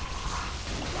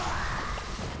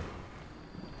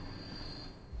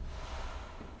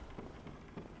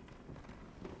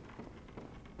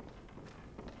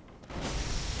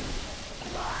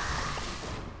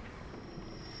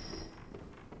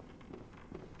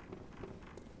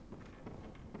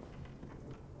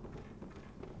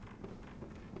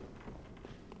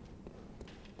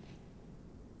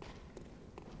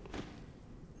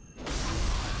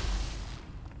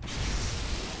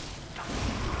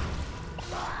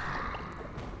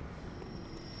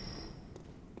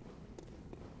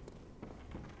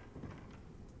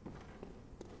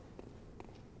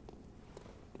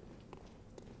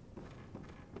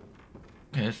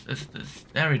 Okay, there's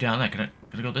area down there. Can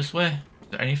I go this way?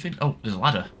 Is there anything? Oh, there's a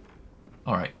ladder.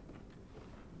 Alright.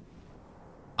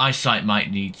 Eyesight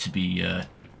might need to be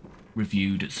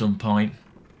reviewed at some point.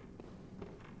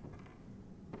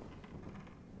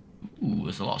 Ooh,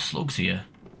 there's a lot of slugs here.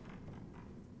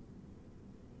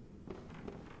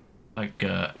 Like,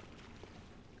 oh,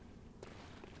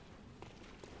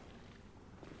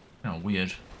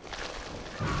 weird.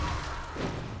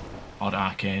 Odd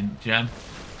arcane gem.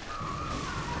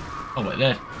 Oh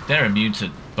wait, they're immune to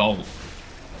bolt.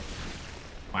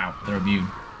 Wow, they're immune.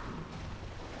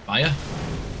 Fire?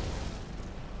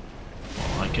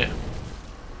 I like it.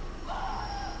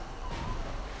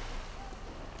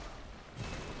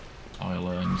 Oil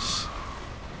urns.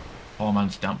 Poor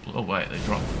man's damp. Oh wait, they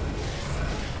drop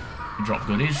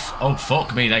goodies. Oh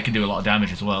fuck me, they can do a lot of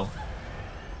damage as well.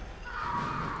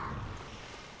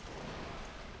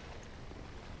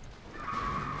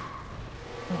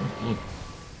 Oh, blood.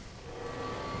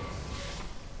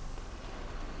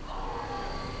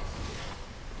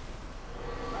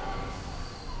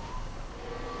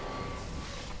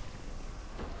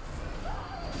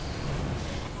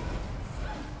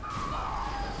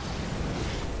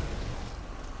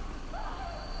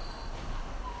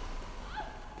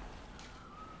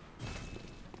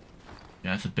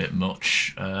 Yeah, that's a bit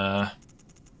much.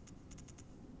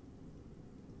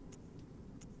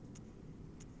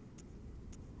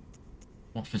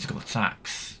 What physical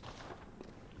attacks?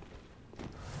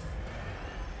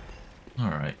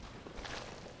 Alright.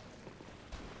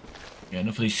 Yeah,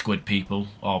 enough of these squid people,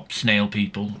 or snail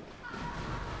people.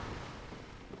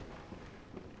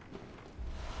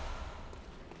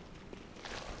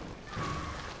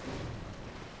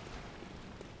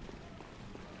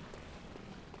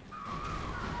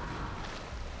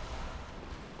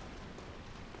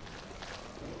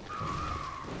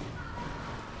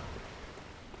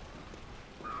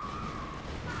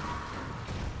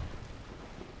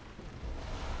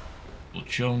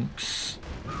 Chunks.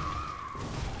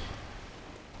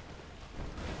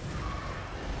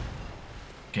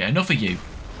 Okay, enough of you.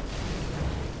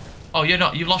 Oh, you're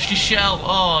not. You lost your shell.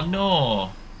 Oh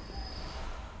no.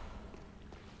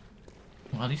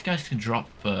 Well, these guys can drop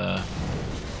quite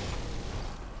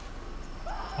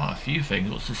a few things.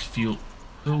 What's this fuel?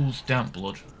 Fool's damp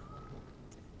blood.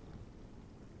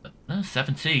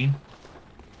 17.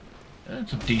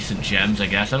 Some decent gems, I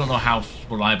guess. I don't know how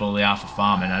reliable they are for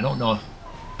farming. I don't know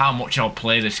how much I'll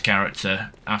play this character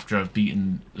after I've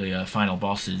beaten the final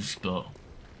bosses, but...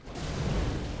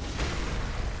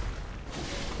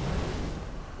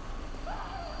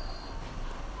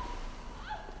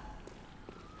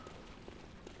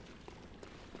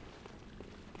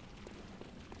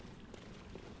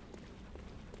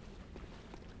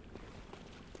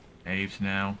 Caves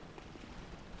now.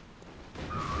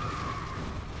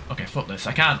 Okay, fuck this.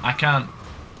 I can't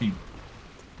be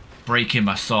breaking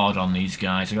my sword on these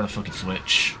guys. I gotta fucking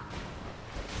switch.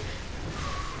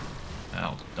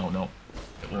 Well, don't know.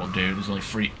 It won't do. There's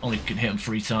only can hit them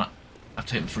 3 times. I have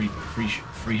to hit them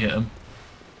free hit them.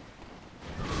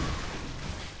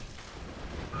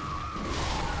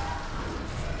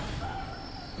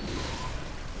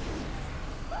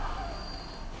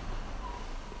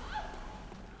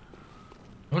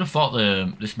 I would have thought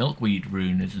this milkweed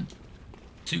rune isn't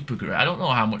super great. I don't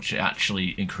know how much it actually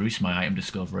increased my item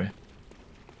discovery.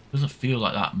 Doesn't feel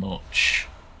like that much.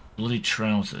 Bloody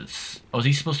trousers. Oh, is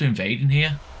he supposed to invade in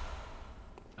here?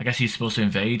 I guess he's supposed to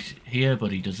invade here,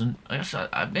 but he doesn't. I guess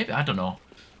maybe, I don't know.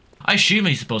 I assume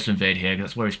he's supposed to invade here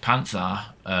because that's where his pants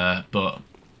are. But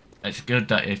it's good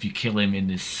that if you kill him in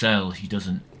his cell, you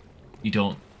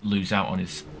don't lose out on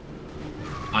his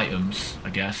items,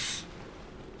 I guess.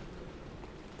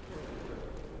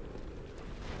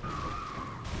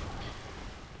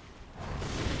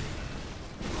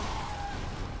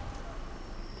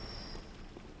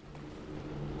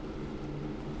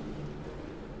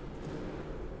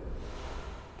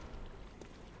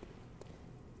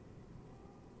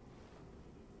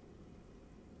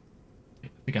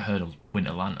 I think I heard a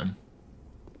winter lantern.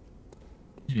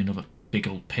 There's another big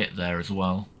old pit there as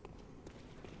well.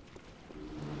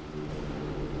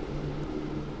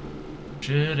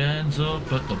 Shit ends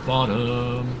up at the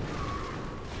bottom.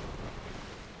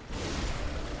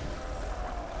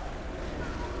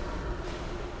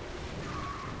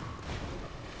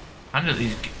 And at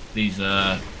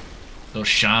those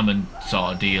shaman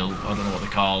sort of deal, I don't know what they're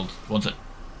called, ones that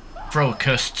throw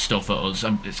cursed stuff at us.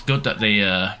 It's good that they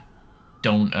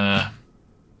don't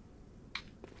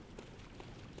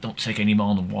take any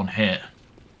more than 1 hit.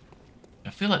 I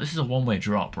feel like this is a one-way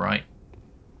drop, right?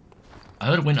 I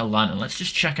heard a winter lantern. Let's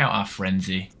just check out our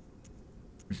frenzy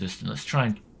resistance. Let's try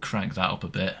and crank that up a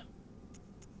bit.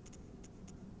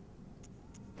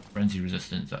 Frenzy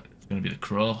resistance. That's going to be the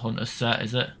Crow Hunter set,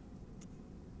 is it?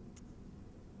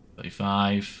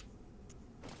 35.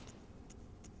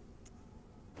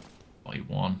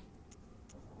 41.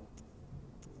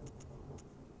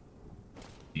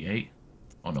 48.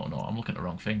 Oh no, I'm looking at the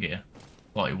wrong thing here.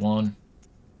 41.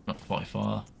 Not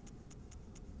 44.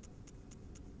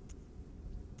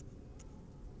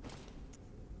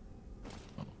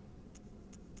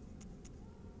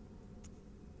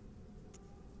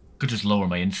 Could just lower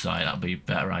my insight, that'd be a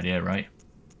better idea, right?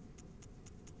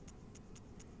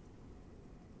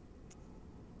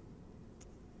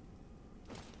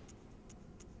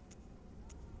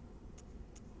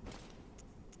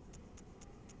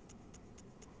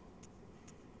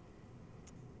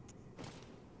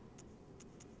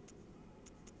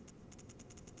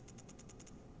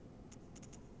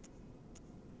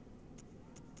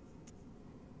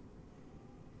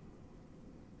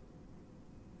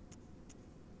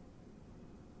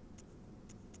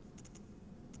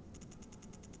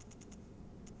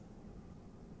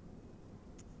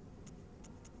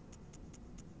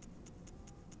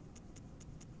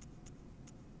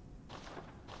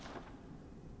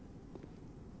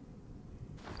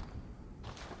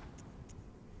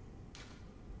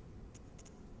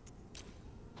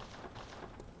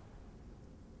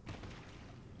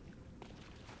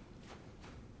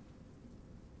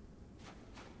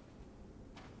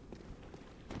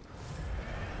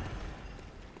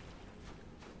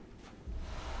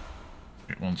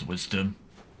 One's wisdom.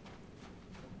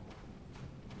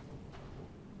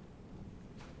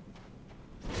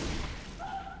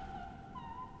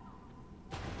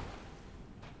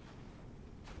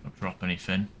 Don't drop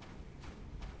anything.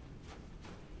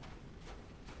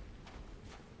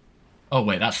 Oh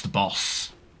wait, that's the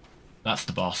boss. That's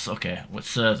the boss. Okay,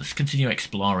 let's continue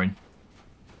exploring.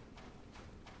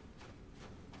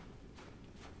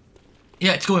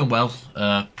 Yeah, it's going well.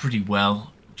 Pretty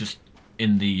well. Just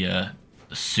in the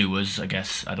sewers, I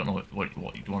guess. I don't know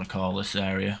what you'd want to call this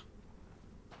area.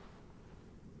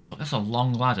 But that's a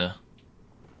long ladder.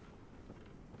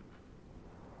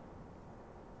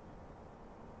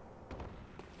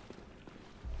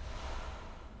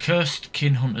 Cursed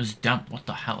Kin Hunter's Damp. What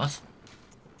the hell? That's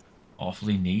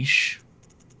awfully niche.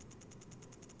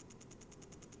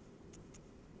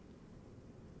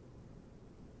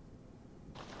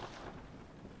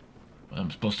 I'm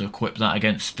supposed to equip that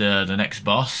against the next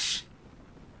boss.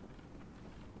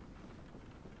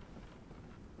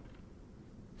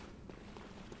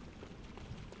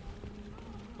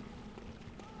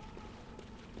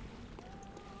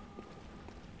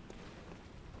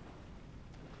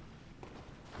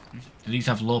 Do these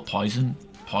have low poison?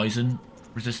 Poison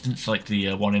resistance, like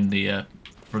the one in the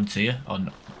frontier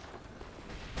on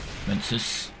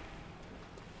Mensis.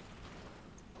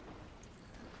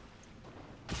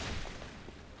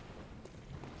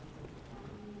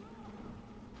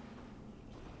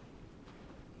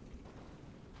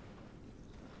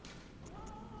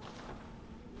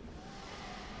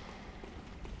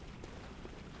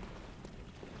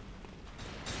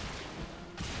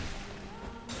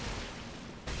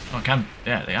 Oh,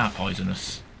 yeah, they are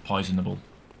poisonous, poisonable.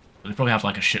 But they probably have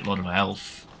like a shitload of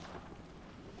health.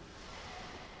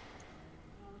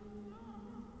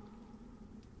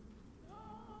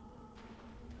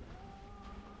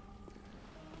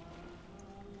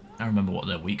 I remember what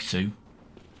they're weak to.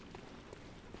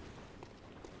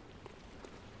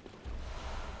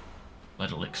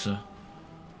 Lead elixir.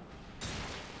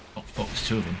 Oh fuck, there's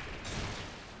two of them.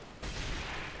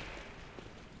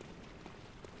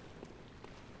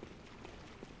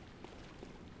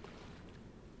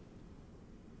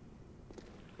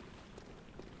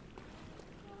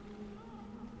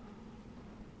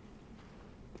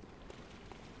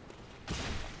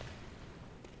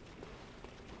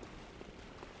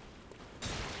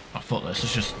 I thought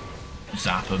let's just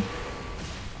zap them.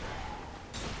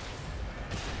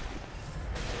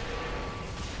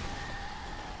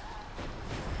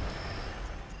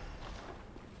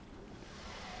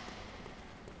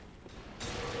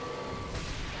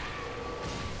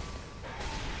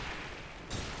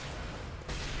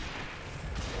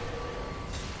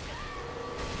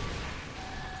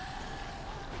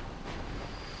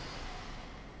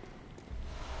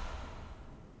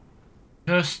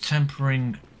 Curse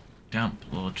tempering damp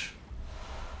blood.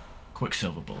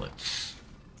 Quicksilver bullets.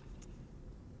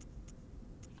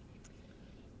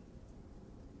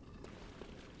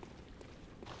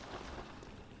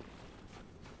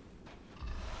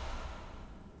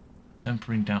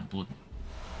 Tempering damp blood.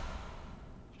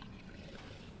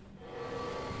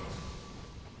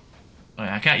 Oh,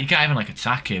 yeah, you can't even like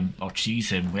attack him or cheese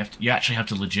him. You actually have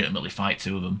to legitimately fight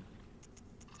two of them.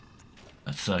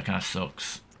 That's kind of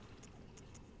sucks.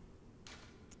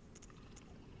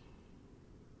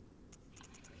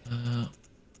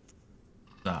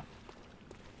 That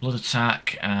blood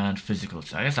attack and physical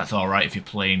attack. I guess that's all right if you're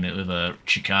playing it with a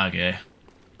Chicago.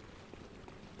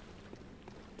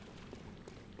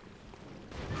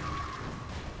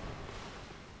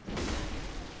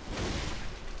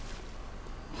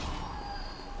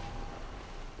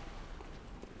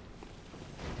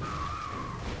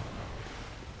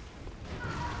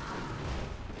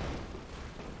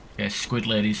 Okay, squid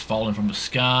lady's falling from the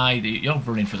sky. You're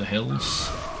running for the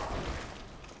hills.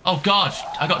 Oh god,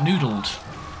 I got noodled.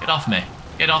 Get off me.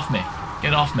 Get off me.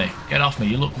 Get off me. Get off me.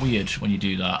 You look weird when you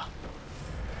do that.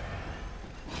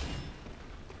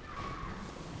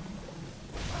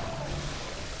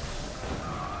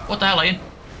 What the hell, Ian?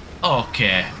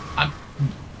 Okay, I'm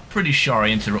pretty sure I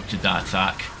interrupted that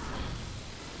attack.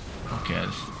 Okay,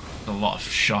 there's a lot of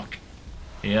shock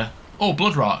here. Oh,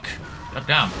 blood rock. God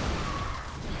damn.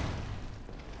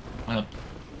 And a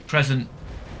present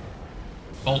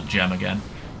bolt gem again.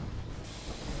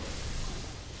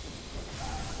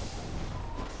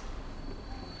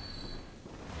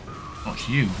 What's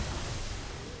you?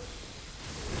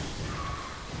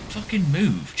 Fucking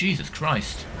move, Jesus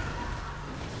Christ.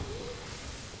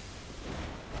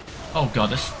 Oh god,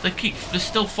 they're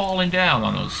still falling down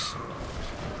on us.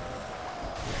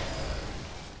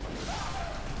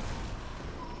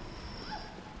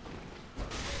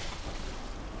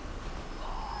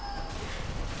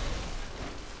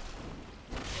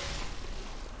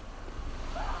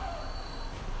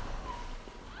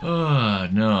 Oh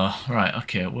no. Right,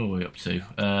 okay, what are we up to?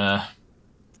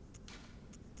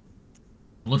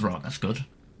 Blood rock, that's good.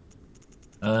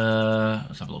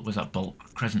 Let's have a look. Where's that bolt?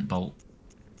 Crescent bolt.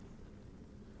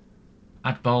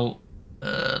 Add bolt.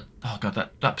 Oh god,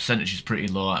 that percentage is pretty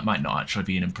low. It might not actually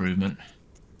be an improvement.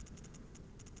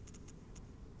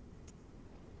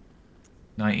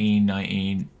 19,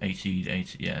 19, 18,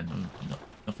 80. Yeah,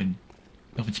 nothing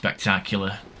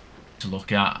spectacular to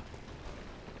look at.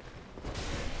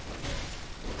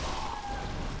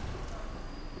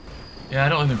 Yeah, I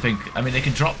don't even think. I mean, they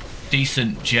can drop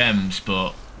decent gems,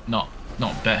 but not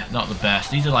the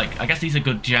best. These are like, I guess these are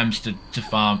good gems to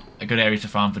farm, a good area to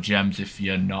farm for gems if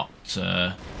you're not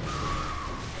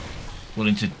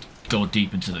willing to go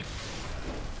deep into the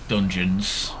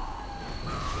dungeons.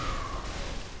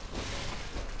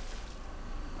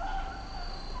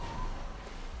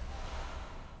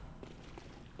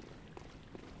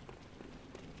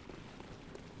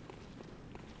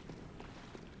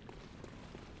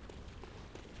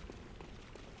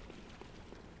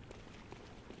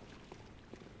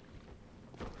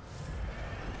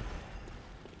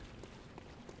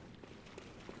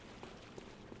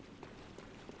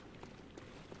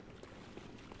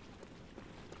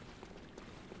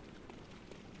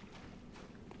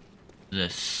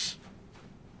 this?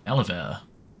 Elevator.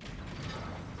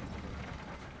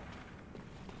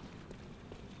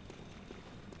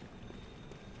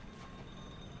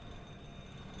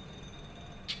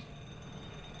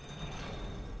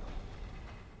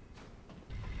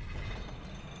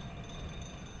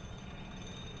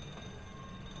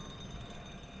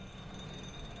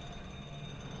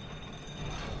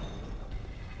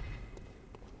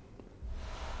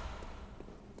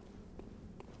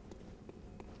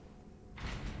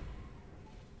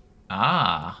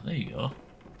 Ah, there you go.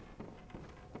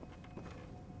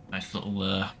 Nice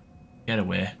little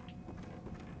getaway.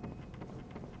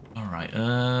 Alright,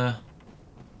 I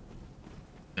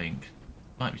think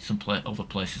might be some other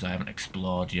places I haven't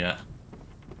explored yet.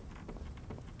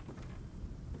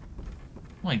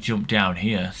 Might jump down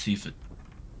here, see if it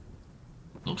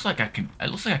looks like I can. It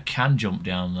looks like I can jump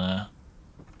down there,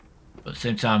 but at the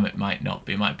same time it might not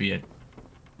be. It might be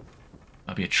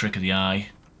a trick of the eye.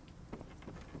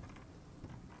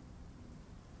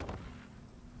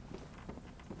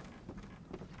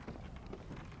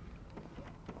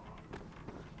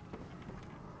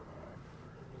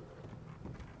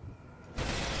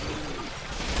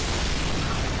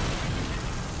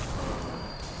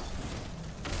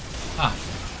 Ah,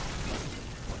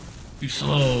 too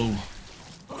slow.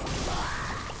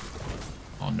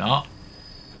 Or not.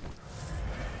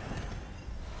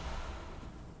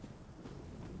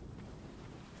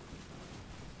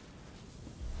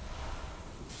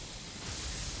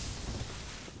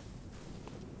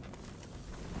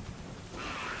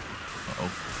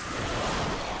 Uh-oh.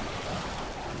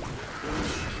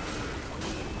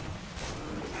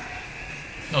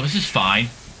 No, this is fine.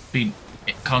 Being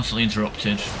constantly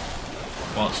interrupted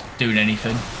whilst doing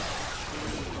anything.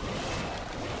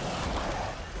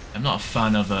 I'm not a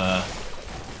fan of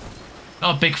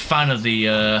not a big fan of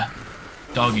the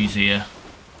doggies here.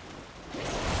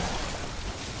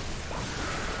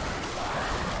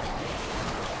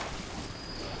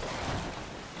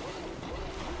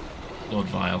 Blood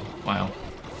vial. Wow.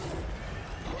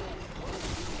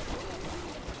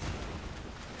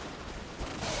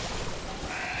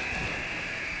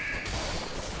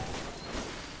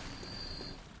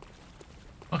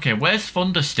 Okay, where's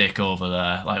Thunderstick over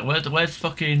there? Like, where's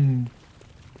fucking...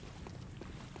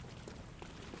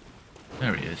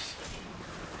 There he is.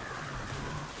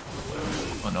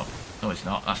 Oh, no. No, it's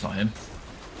not. That's not him.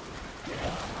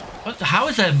 What? How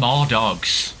is there more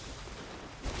dogs?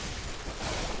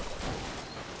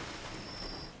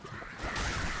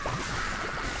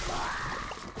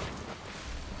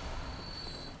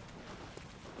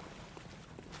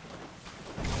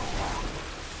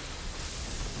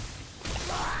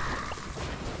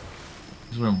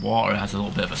 Because we're in water, it has a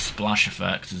little bit of a splash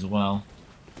effect as well.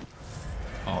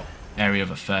 Or area of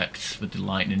effect with the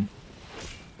lightning.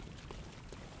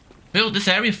 This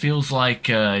area feels like,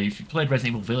 if you played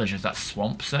Resident Evil Village, there's that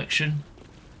swamp section.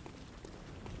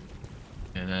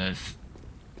 Yeah, there's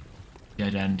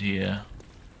dead end here.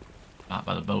 Back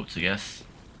by the boats, I guess.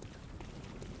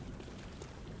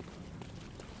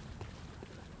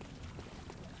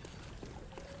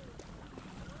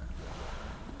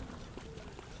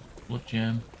 Blood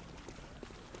gem.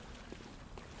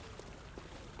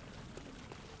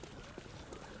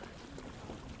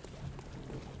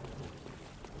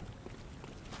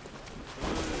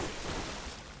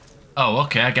 Oh,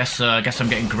 okay. I guess I'm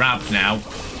getting grabbed now.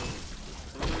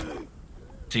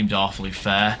 Seemed awfully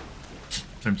fair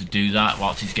for him to do that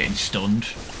whilst he's getting stunned.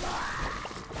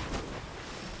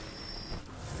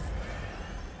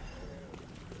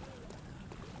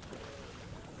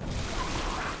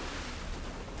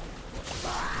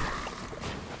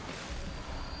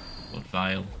 Blood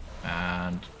vial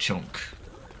and chunk.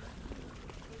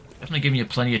 Definitely giving you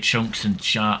plenty of chunks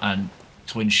and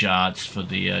twin shards for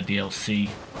the DLC.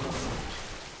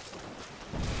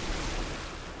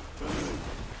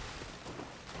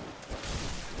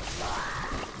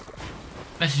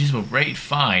 Messages were rated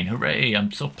fine. Hooray,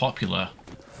 I'm so popular.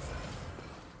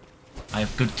 I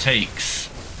have good takes.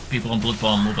 People on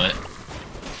Bloodborne love it.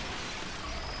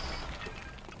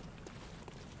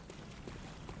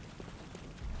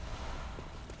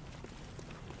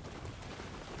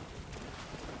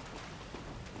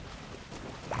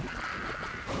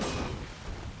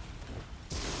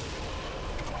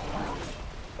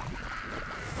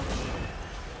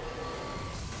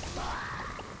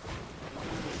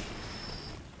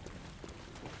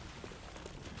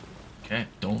 Okay,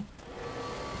 don't.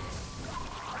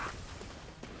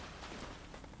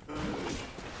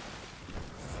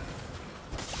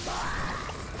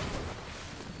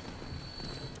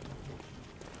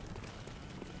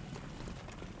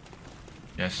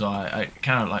 Yeah, so I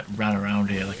kind of like ran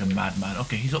around here like a madman.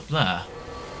 Okay, he's up there.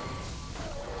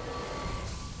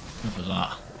 Enough of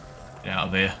that. Get out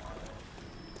of here.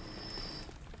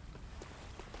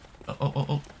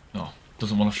 Oh. No,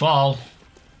 doesn't want to fall.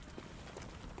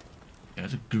 Yeah,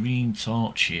 there's a green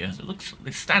torch here.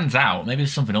 It stands out. Maybe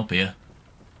there's something up here.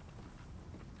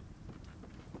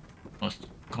 Well, there's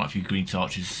quite a few green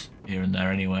torches here and there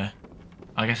anyway.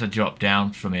 I guess I dropped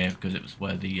down from here because it was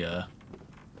where the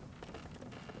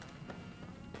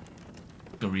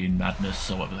green madness,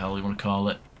 or whatever the hell you want to call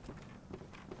it.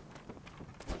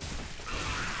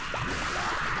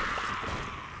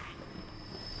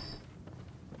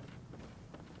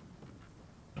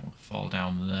 Don't want to fall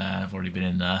down there. I've already been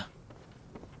in there.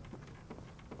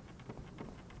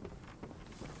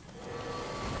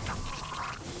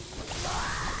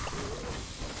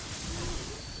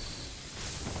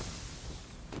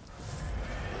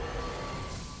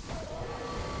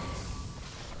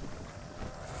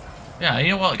 Yeah, you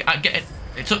know what? I get it.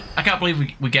 I can't believe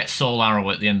we get Soul Arrow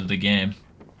at the end of the game.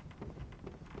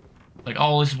 Like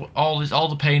all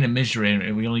the pain and misery,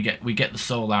 and we get the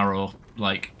Soul Arrow,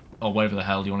 like, or whatever the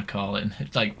hell you want to call it. And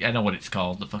it's like, I know what it's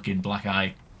called, the fucking Black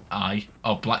Eye,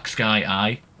 or Black Sky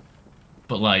Eye.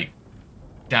 But like,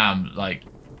 damn, like,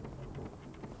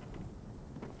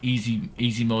 easy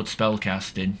mode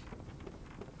spellcasting,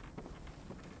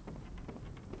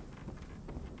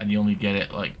 and you only get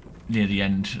it like near the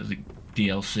end of the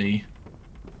DLC,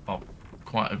 or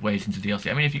quite a ways into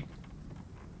DLC. I mean, if you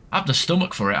have the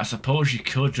stomach for it, I suppose you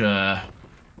could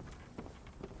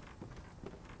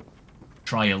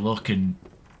try your luck and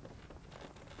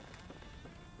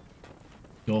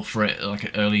go for it like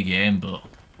an early game, but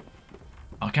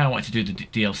I kind of want to do the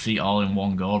DLC all in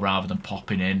one go rather than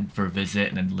popping in for a visit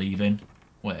and then leaving.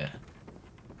 Wait.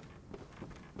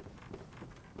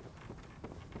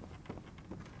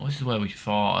 Well, this is where we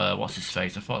fought, what's his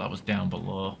face? I thought that was down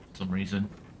below for some reason.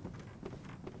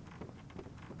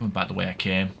 Coming back the way I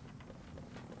came.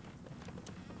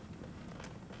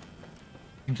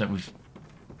 Seems like we've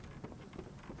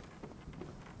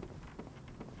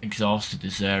exhausted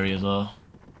this area though.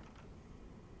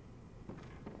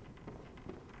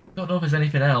 Don't know if there's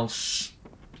anything else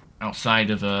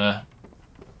outside of you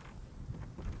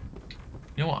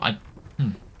know what,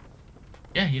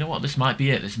 yeah, you know what, this might be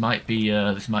it. This might be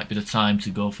the time to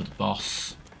go for the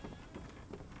boss.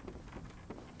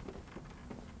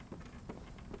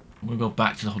 We'll go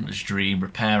back to the Hunter's Dream,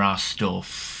 repair our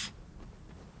stuff,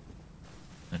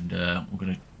 and we're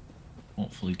gonna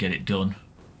hopefully get it done.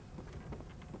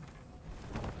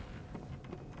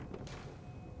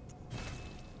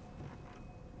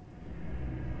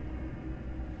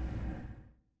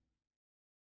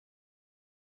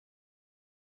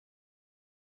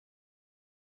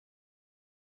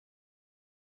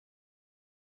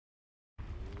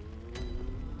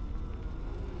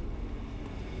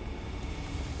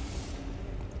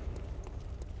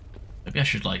 Maybe I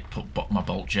should like put my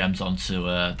bolt gems onto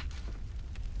my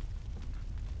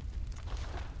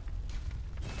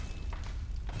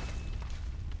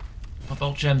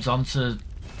bolt gems onto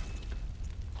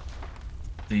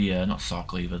the not Saw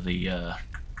Cleaver, the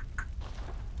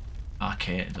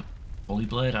Arcane, the Bully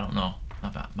Blade. I don't know.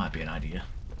 That might be an idea.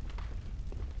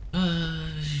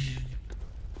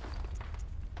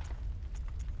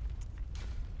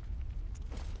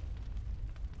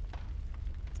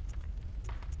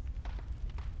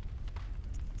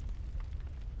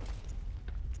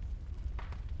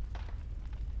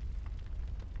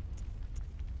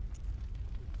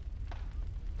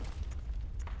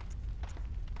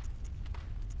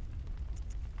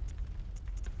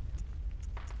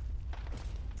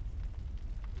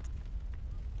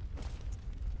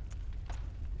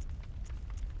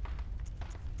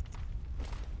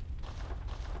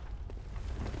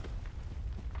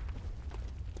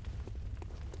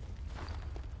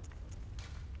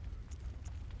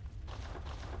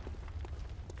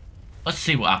 Let's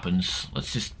see what happens.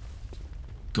 Let's just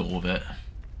go with it.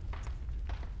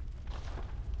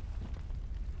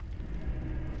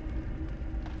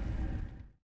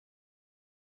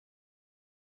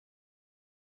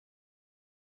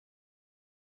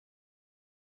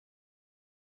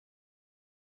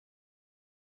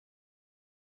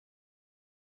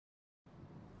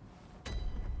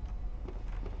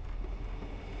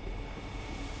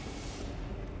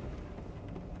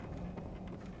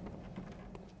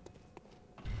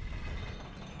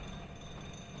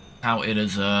 Touted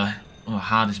as one of the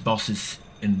hardest bosses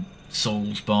in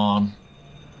Soulsborne.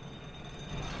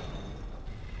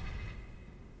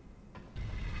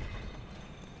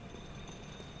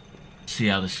 See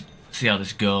how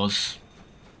this goes.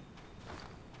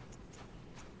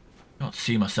 I don't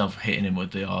see myself hitting him with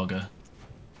the auger.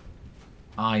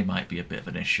 I might be a bit of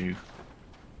an issue.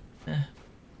 See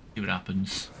what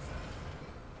happens.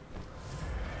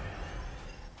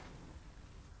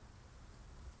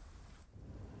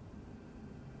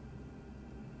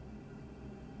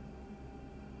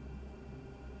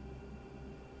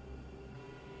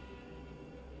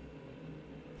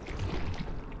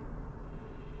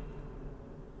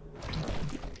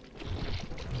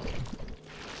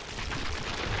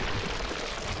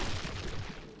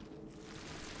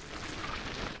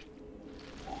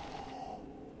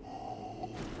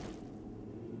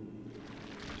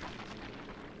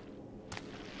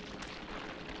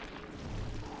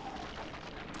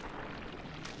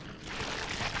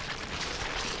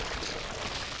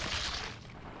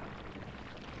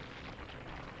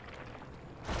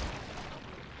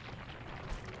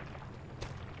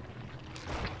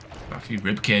 Got a few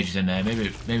rib cages in there.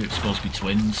 Maybe it's supposed to be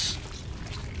twins.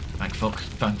 Thank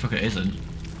fuck it isn't.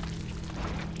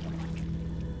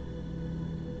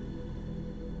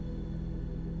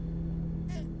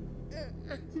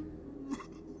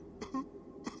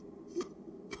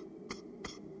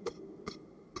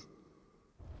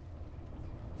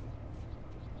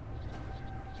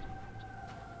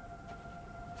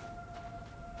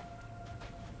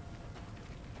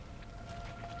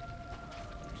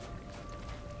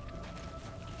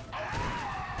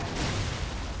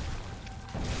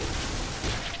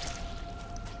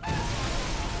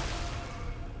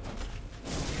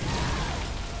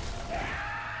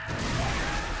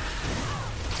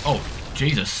 Oh,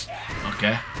 Jesus.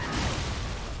 Okay.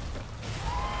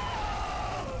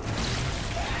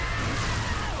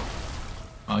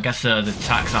 Well, I guess the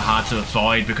attacks are hard to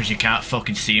avoid because you can't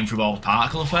fucking see them through all the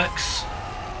particle effects.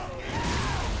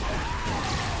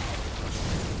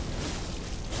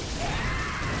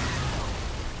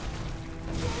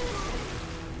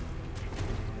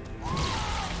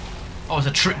 Oh, there's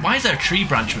a tree. Why is there a tree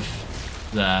branch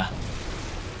with there?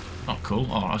 Oh, cool.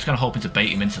 Oh, I was kind of hoping to bait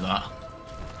him into that.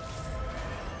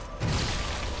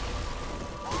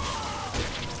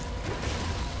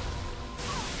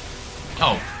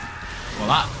 Oh,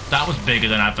 well that was bigger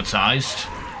than advertised.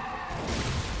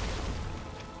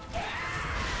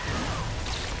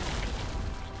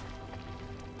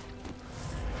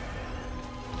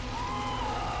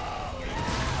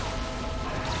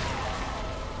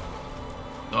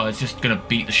 Oh, it's just gonna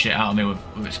beat the shit out of me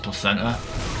with its placenta.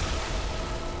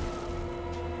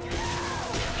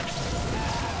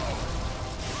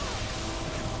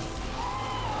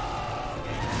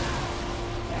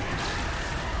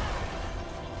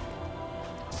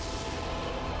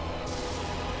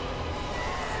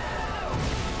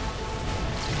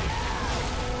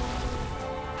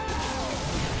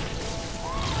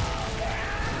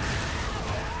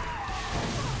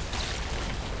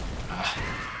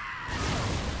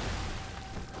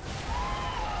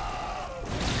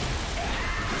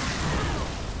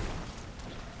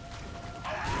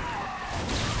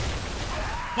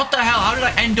 What the hell? How did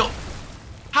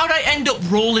I end up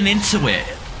rolling into it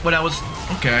when I was...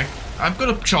 Okay, I'm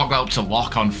gonna chalk that up to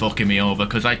lock on fucking me over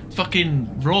because I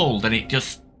fucking rolled and it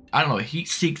just... I don't know, it heat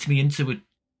seeked me into it.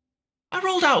 I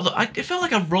rolled out... It felt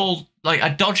like I rolled... Like, I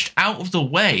dodged out of the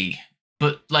way,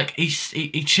 but, like, he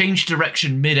changed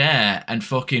direction mid-air and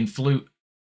fucking flew...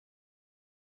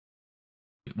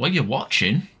 What are you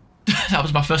watching? That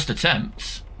was my first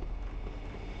attempt.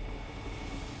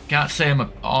 Can't say I'm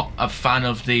a fan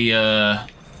of the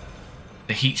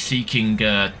heat-seeking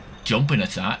jumping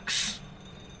attacks.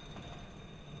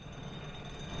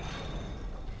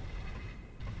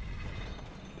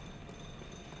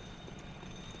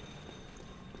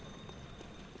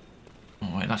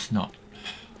 Oh wait, that's not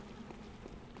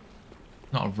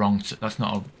a wrong. That's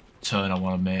not a turn I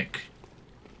want to make.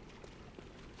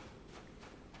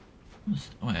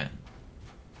 Wait.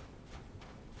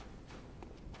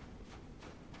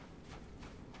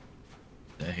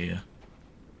 They're here.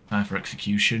 Time for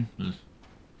execution. Ugh.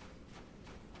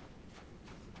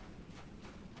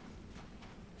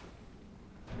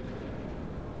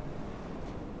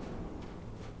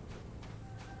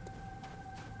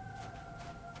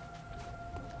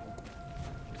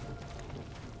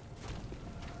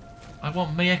 I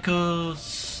want my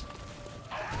echoes.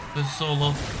 There's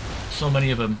so many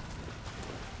of them.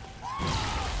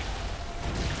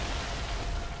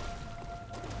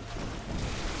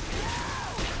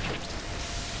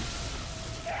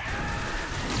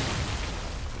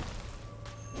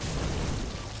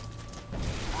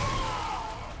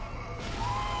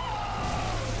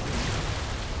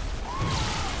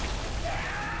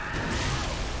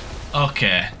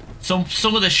 Okay.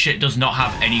 Some of this shit does not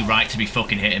have any right to be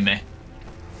fucking hitting me.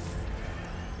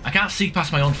 I can't see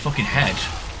past my own fucking head.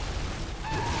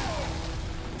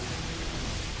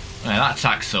 Yeah, that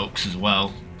attack sucks as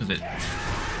well, because it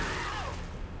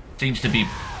seems to be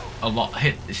a lot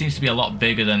It seems to be a lot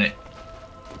bigger than it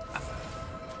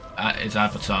is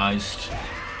advertised.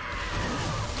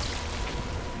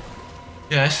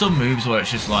 Yeah, there's some moves where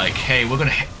it's just like, hey, we're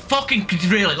gonna hit fucking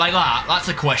really like that. That's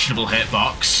a questionable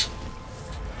hitbox.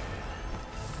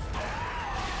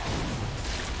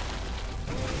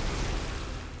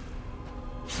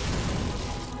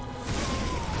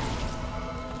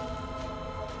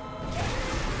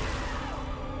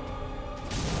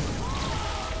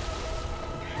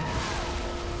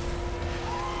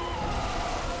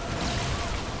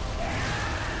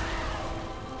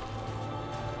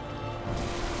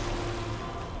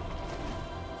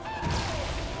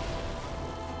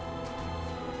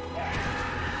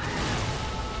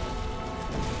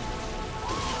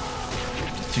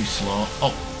 Too slow.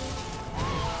 Oh.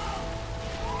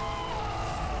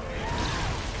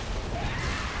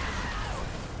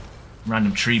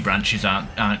 Random tree branches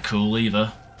aren't cool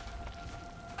either.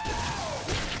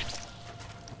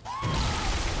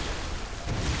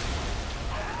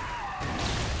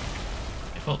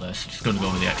 I thought this. Just gonna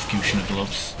go with the executioner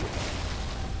gloves.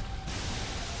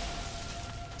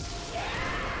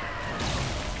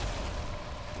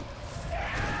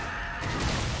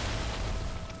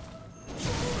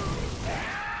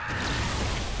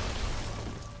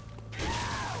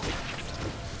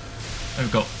 There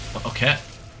we go. Okay.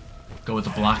 Go with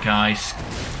the black eyes.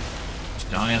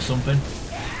 Die or something.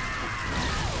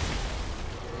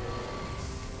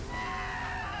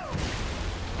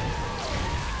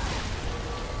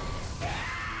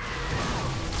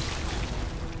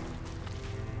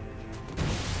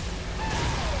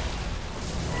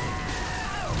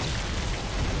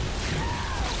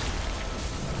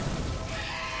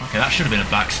 Okay, that should have been a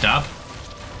backstab.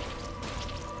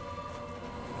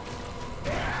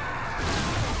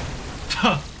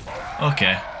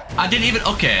 Okay. I didn't even...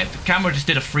 Okay, the camera just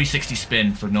did a 360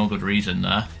 spin for no good reason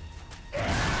there.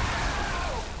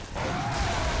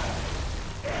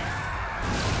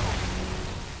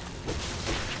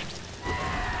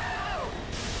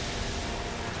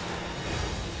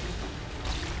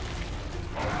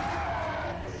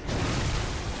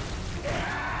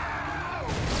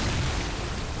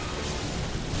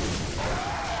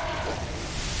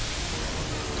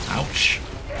 Ouch.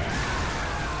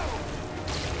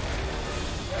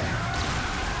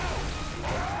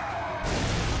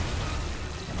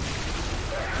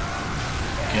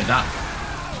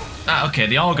 Okay,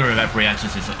 the Augur of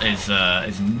Ebrietas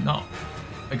is not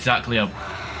exactly a...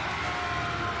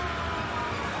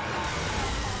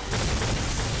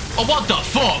 Oh, what the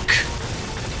fuck?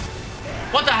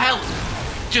 What the hell?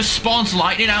 Just spawns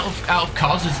lightning out of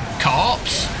Koz's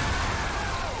corpse?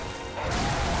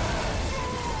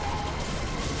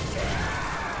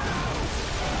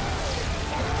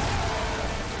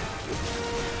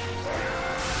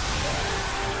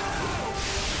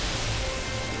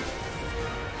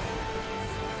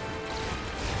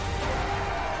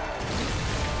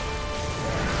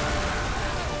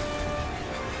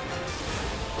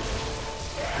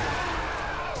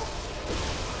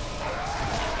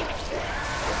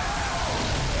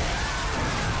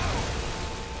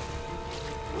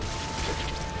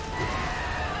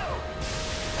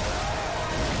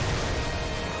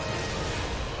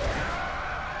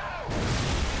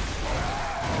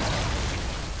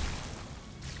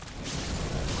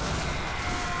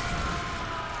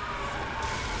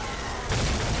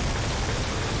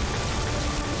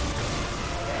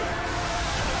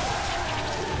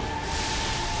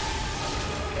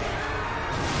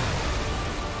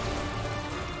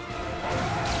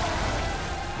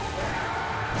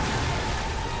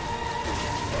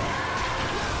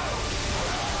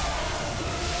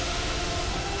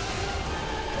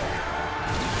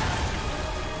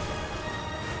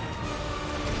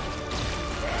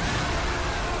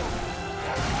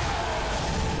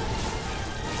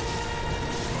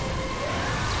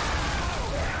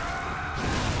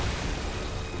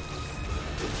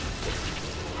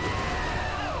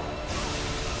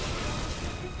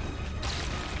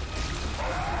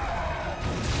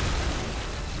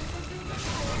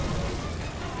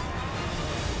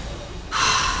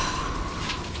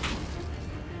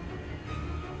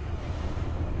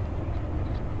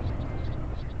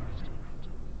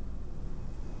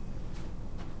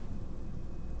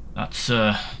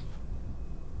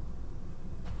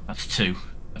 That's two.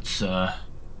 That's a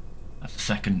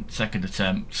second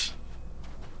attempt.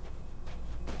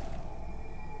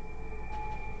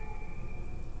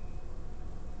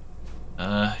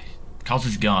 Koz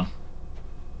is gone.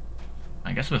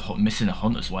 I guess we're missing a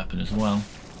hunter's weapon as well.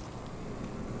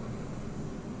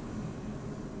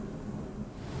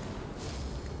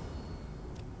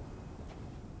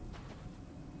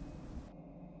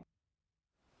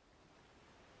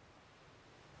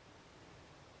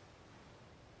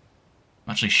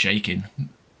 I'm actually shaking.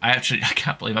 I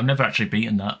can't believe I've never actually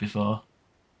beaten that before.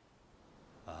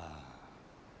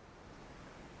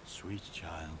 Sweet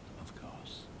child of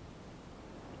Kos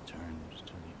returned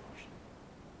to the ocean.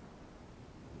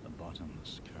 A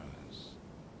bottomless curse,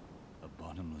 a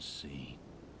bottomless sea,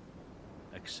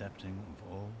 accepting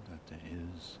of all that there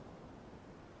is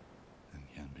and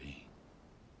can be.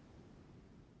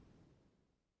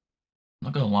 I'm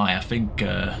not gonna lie, I think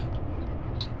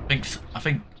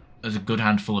there's a good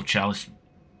handful of Chalice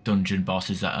dungeon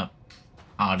bosses that are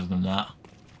harder than that.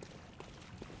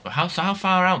 But how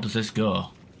far out does this go?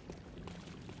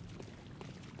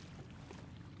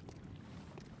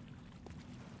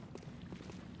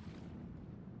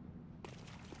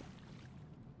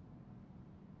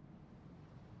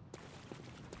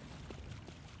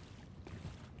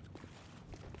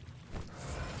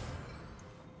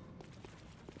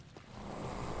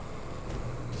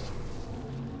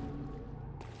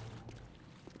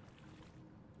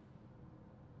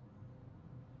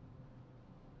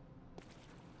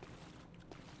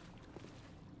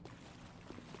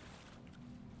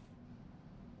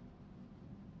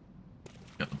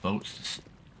 Got the boats.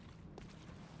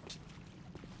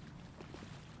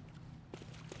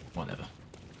 Whatever.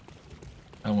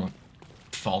 I don't want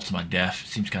to fall to my death. It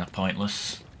seems kind of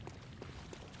pointless.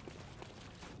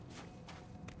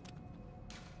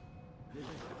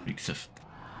 Reeks of...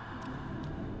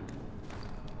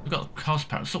 We've got Cos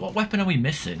Parasite. So what weapon are we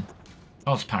missing?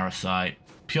 Cos Parasite.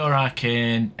 Pure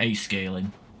Arcane. A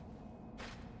scaling.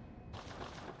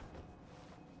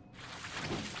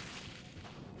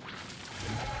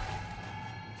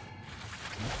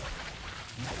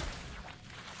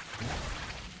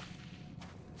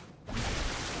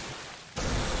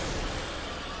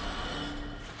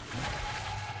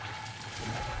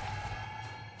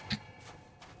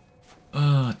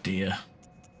 Oh dear.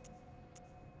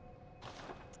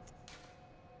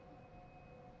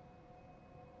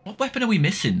 What weapon are we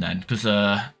missing then? Because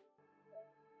I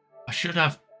should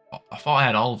have... I thought I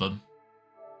had all of them.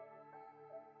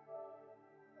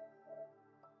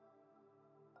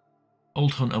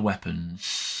 Old Hunter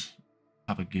weapons.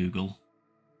 Have a Google.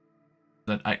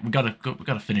 We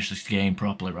gotta finish this game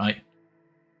properly, right?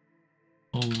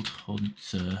 Old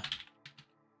Hunter.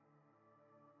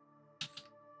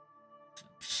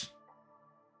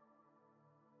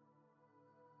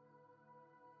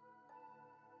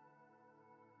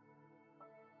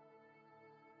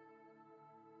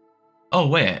 Oh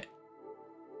wait,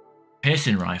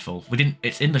 piercing rifle. We didn't.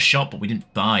 It's in the shop, but we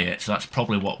didn't buy it, so that's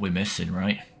probably what we're missing,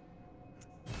 right?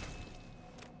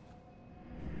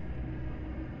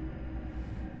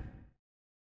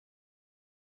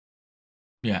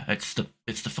 Yeah, it's the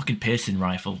fucking piercing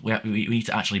rifle. We need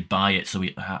to actually buy it so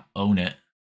we own it.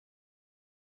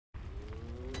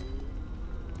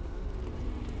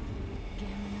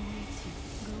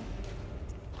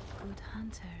 Good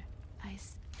hunter,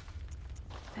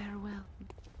 farewell.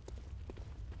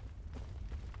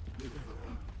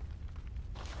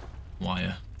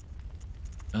 Wire.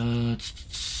 Where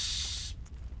is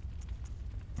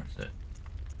it?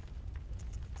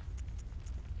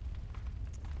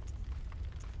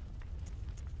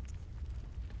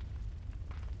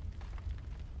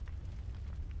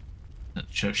 The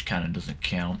church cannon doesn't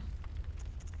count.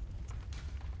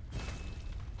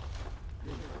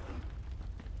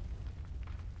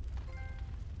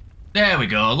 There we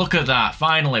go, look at that.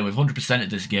 Finally, we've 100%ed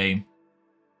this game.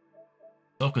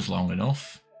 Took us long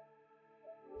enough.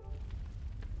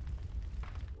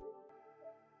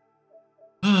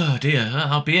 Oh dear,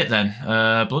 that'll be it then.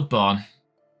 Bloodborne.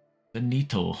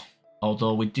 Benito.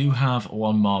 Although we do have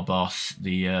one more boss,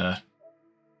 the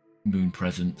Moon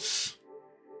Presence.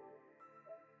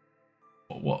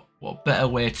 What better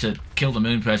way to kill the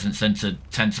Moon Presence than to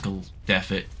tentacle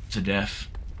death it to death?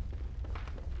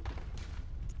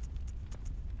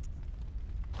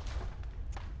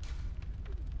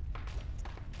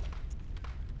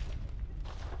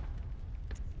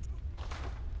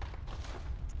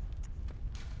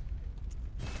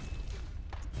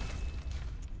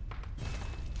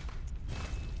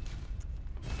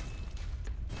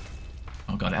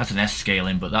 Oh god, it has an S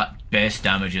scaling, but that base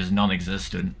damage is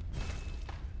non-existent.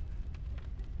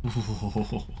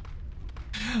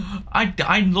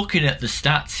 I'm looking at the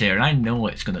stats here and I know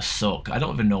it's going to suck. I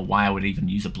don't even know why I would even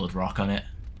use a blood rock on it.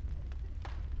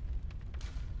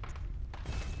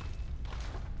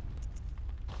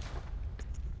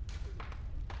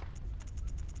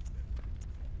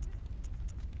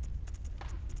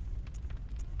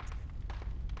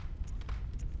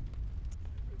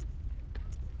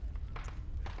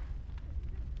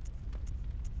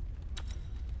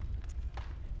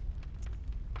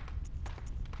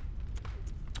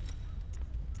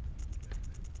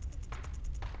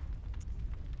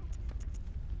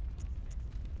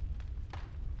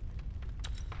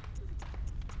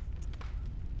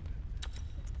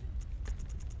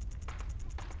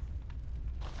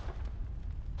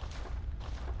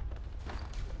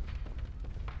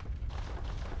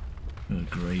 Good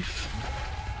grief.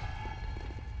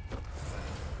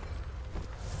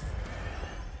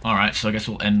 Alright, so I guess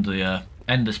we'll end the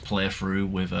end this playthrough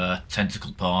with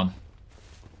tentacle porn.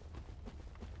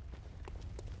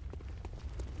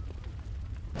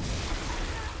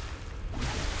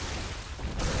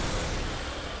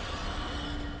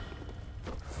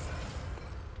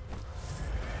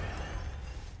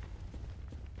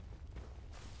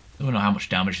 I don't know how much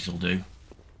damage this will do.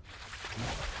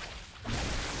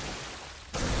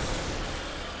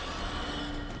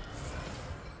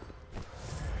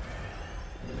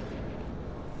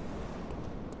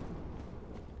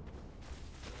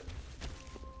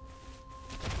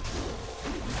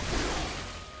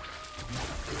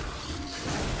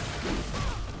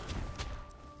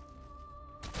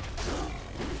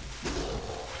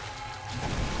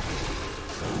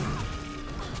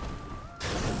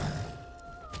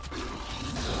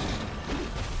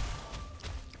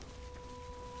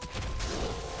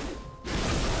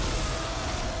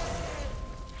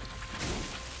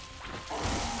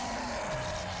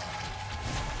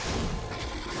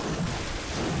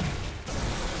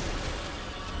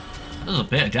 That does a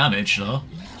bit of damage though.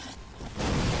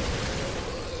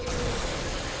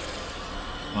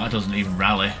 Well, that doesn't even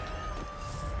rally.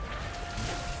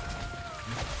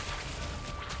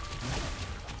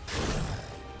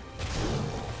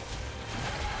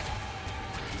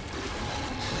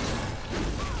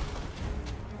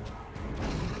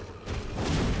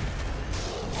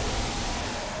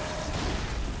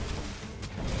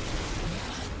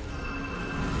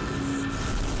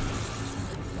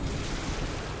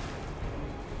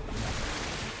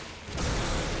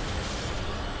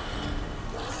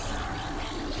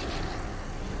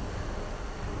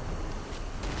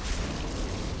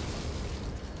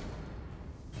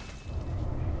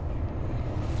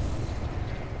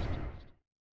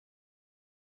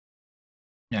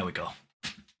 There we go.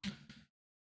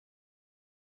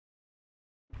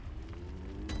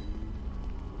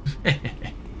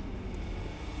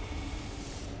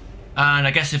 And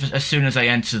I guess if as soon as I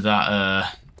enter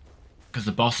that, because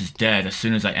the boss is dead, as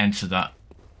soon as I enter that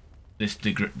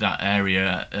that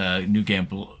area, new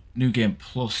game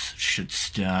plus should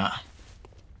start.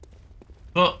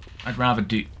 But I'd rather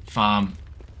farm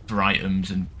for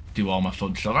items and do all my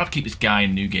fun stuff. I'd keep this guy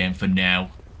in new game for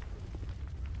now.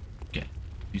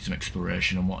 Do some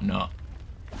exploration and whatnot.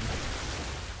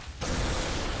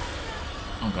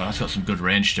 Oh god, that's got some good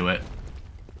range to it.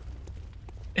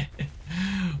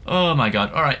 Oh my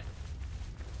god, alright.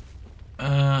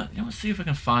 Let's see if I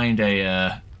can find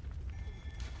a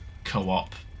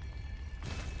co-op.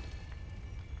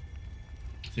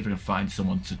 See if I can find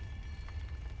someone to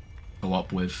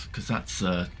co-op with, because that's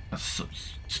so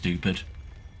stupid.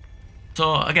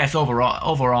 So I guess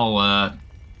overall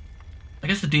I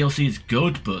guess the DLC is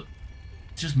good, but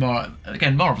it's just more of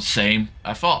the same.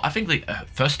 I think the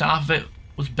first half of it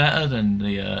was better than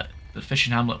the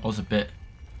fishing Hamlet was a bit.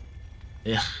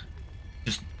 Ugh.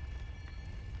 Just.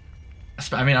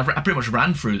 I mean, I pretty much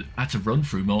had to run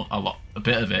through a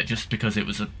bit of it just because it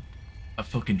was a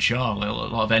fucking chore. A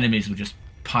lot of enemies were just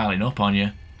piling up on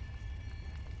you.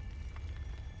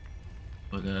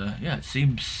 But yeah, it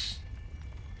seems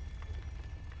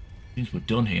we're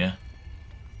done here.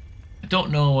 I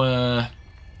don't know, I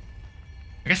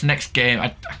guess the next game,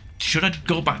 should I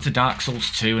go back to Dark Souls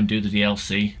 2 and do the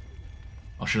DLC?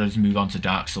 Or should I just move on to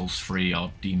Dark Souls 3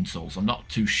 or Demon Souls? I'm not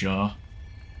too sure. I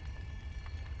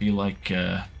feel like,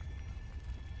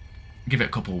 give it a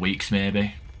couple of weeks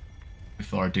maybe,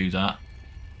 before I do that.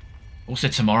 Also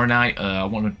tomorrow night, I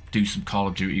want to do some Call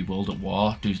of Duty World at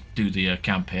War, do the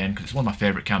campaign, because it's one of my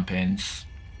favourite campaigns.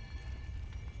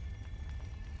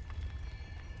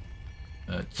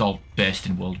 It's all based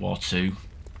in World War II.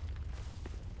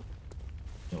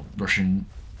 So Russians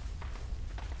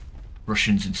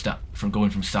from going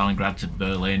from Stalingrad to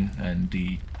Berlin, and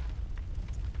the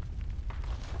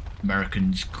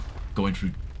Americans going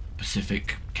through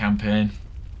Pacific campaign.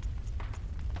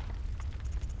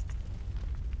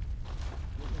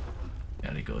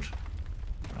 Very good.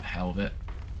 For the hell of it.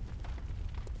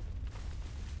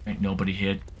 Ain't nobody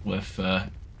here worth a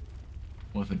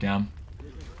damn.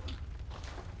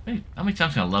 Hey, how many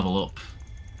times can I level up?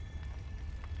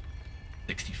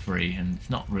 63, and it's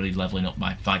not really leveling up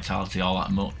my vitality all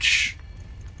that much.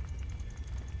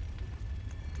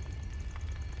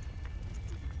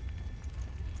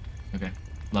 Okay,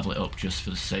 level it up just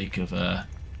for the sake of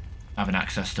having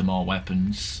access to more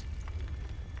weapons.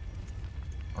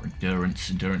 Or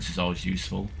endurance. Endurance is always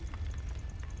useful.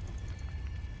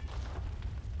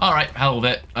 Alright, hell of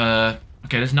it.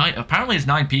 Okay, apparently there's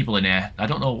 9 people in here. I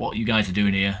don't know what you guys are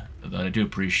doing here. But I do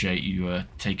appreciate you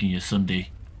taking your Sunday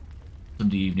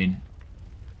evening,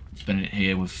 spending it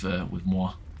here with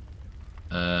more.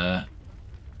 Oh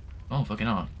fucking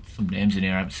hell! Some names in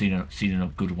here I haven't seen in a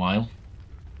good while.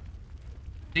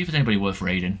 See if there's anybody worth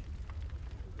raiding.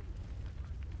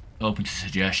 Open to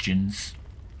suggestions.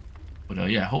 But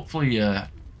yeah, hopefully I'm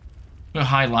gonna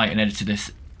highlight and edit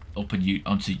this up and put it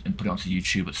onto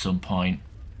YouTube at some point.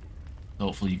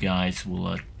 Hopefully you guys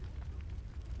will. If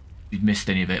you've missed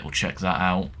any of it, we'll check that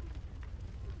out.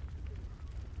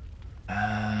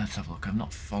 Let's have a look. I'm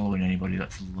not following anybody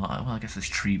that's well, I guess there's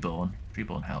Treeborn.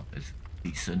 Treeborn help is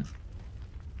decent.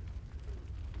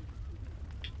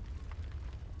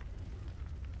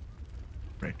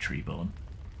 Red Treeborn.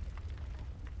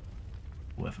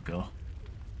 Worth a go.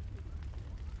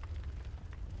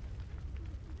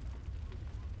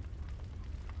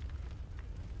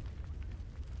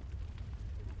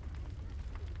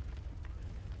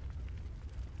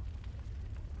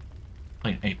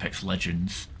 Playing Apex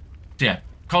Legends. So yeah,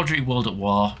 Call of Duty World at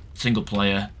War, single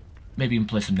player, maybe even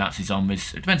play some Nazi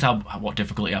zombies. It depends what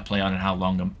difficulty I play on and how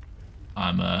long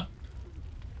I'm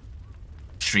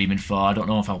streaming for. I don't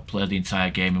know if I'll play the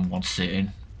entire game in one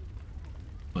sitting,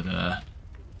 but yeah.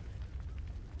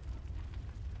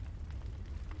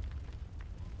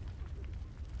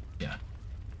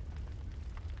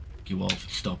 Thank you all for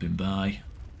stopping by.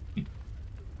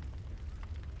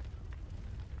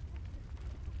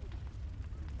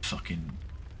 Fucking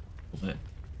love it.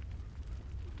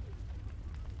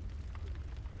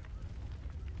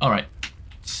 Alright,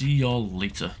 see y'all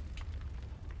later.